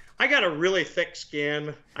 again, I got a really thick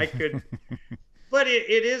skin. I could, but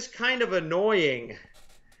it is kind of annoying.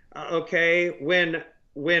 Okay,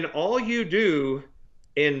 when all you do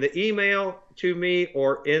in the email to me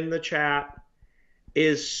or in the chat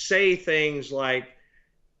is say things like,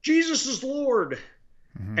 "Jesus is Lord."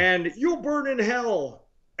 And you'll burn in hell.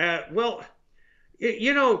 Well,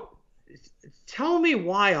 tell me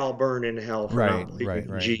why I'll burn in hell for not believing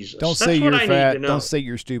in Jesus. Don't say you're fat. Don't say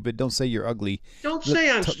you're stupid. Don't say you're ugly. Don't say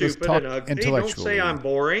I'm stupid and ugly. Don't say I'm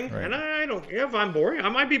boring. Right. And I don't. If I'm boring, I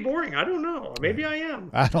might be boring. I don't know. Maybe I am.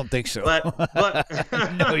 I don't think so. But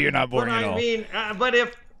no, you're not boring at all. I mean, but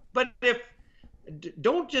if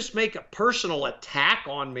don't just make a personal attack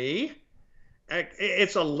on me.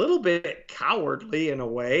 It's a little bit cowardly in a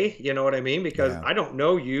way. You know what I mean? Because I don't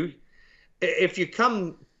know you. If you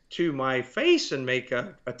come to my face and make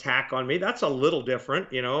a attack on me, that's a little different.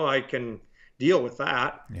 You know, I can deal with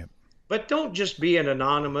that. Yep. But don't just be an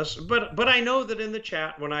anonymous. But I know that in the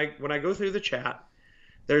chat, when I go through the chat,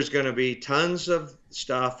 there's going to be tons of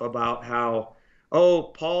stuff about how,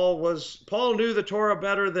 Paul knew the Torah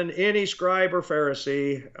better than any scribe or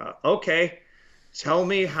Pharisee. Okay, tell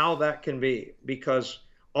me how that can be, because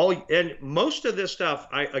most of this stuff,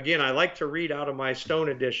 I like to read out of my Stone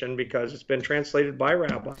edition because it's been translated by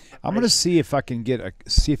Rabbi. I'm going to see if I can get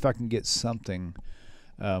something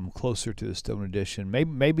closer to the Stone edition.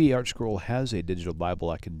 Maybe ArtScroll has a digital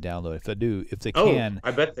Bible I can download. If they can,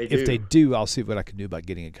 I bet they do. If they do, I'll see what I can do about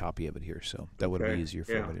getting a copy of it here. So that would be easier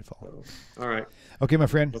for everybody to follow. All right. Okay, my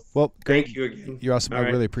friend. Well, great. Thank you again. You're awesome. I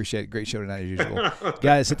really appreciate it. Great show tonight as usual.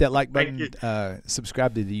 Guys, hit that like button.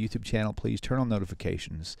 Subscribe to the YouTube channel, please. Turn on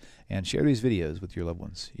notifications and share these videos with your loved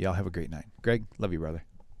ones. Y'all have a great night. Greg, love you, brother.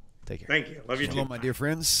 Take care. Thank you. Love you too. Hello, my dear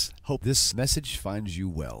friends. Hope this message finds you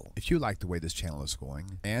well. If you like the way this channel is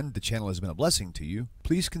going, and the channel has been a blessing to you,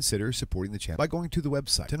 please consider supporting the channel by going to the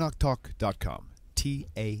website, TaNaChTalk.com.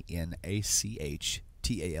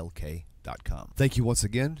 TaNaChTalk.com. Thank you once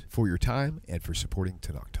again for your time and for supporting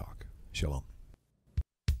TaNaCh Talk. Shalom.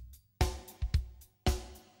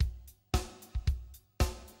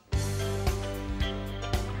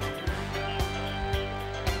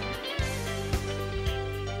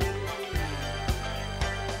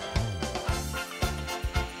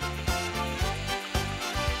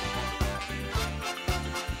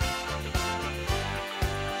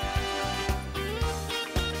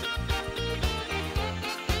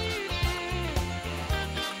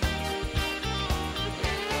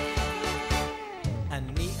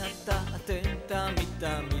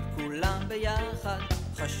 תמיד כולם ביחד,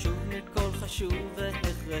 חשוב מכל חשוב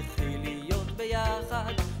והכרחי להיות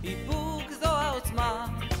ביחד. איפוק זו העוצמה,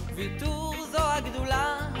 ויתור זו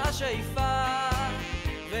הגדולה, השאיפה